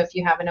events. So if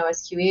you have an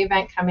OSQE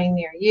event coming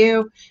near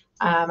you,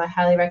 I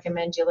highly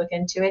recommend you look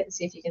into it and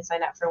see if you can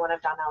sign up for one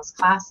of Donnell's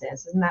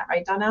classes. Isn't that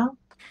right, Donelle?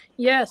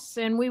 Yes,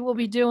 and we will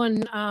be doing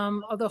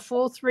the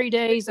full 3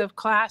 days of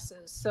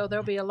classes. So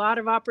there'll be a lot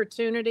of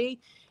opportunity.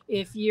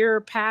 If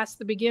you're past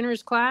the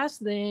beginner's class,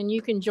 then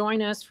you can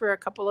join us for a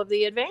couple of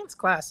the advanced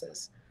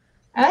classes.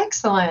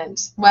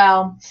 Excellent.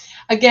 Well,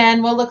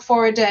 again, we'll look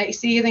forward to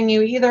seeing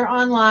you either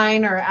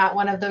online or at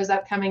one of those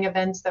upcoming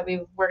events that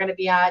we're going to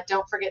be at.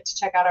 Don't forget to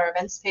check out our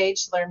events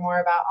page to learn more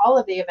about all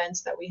of the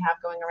events that we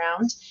have going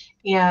around.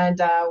 And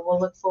we'll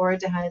look forward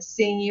to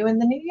seeing you in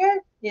the new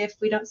year if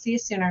we don't see you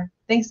sooner.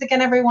 Thanks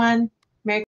again, everyone.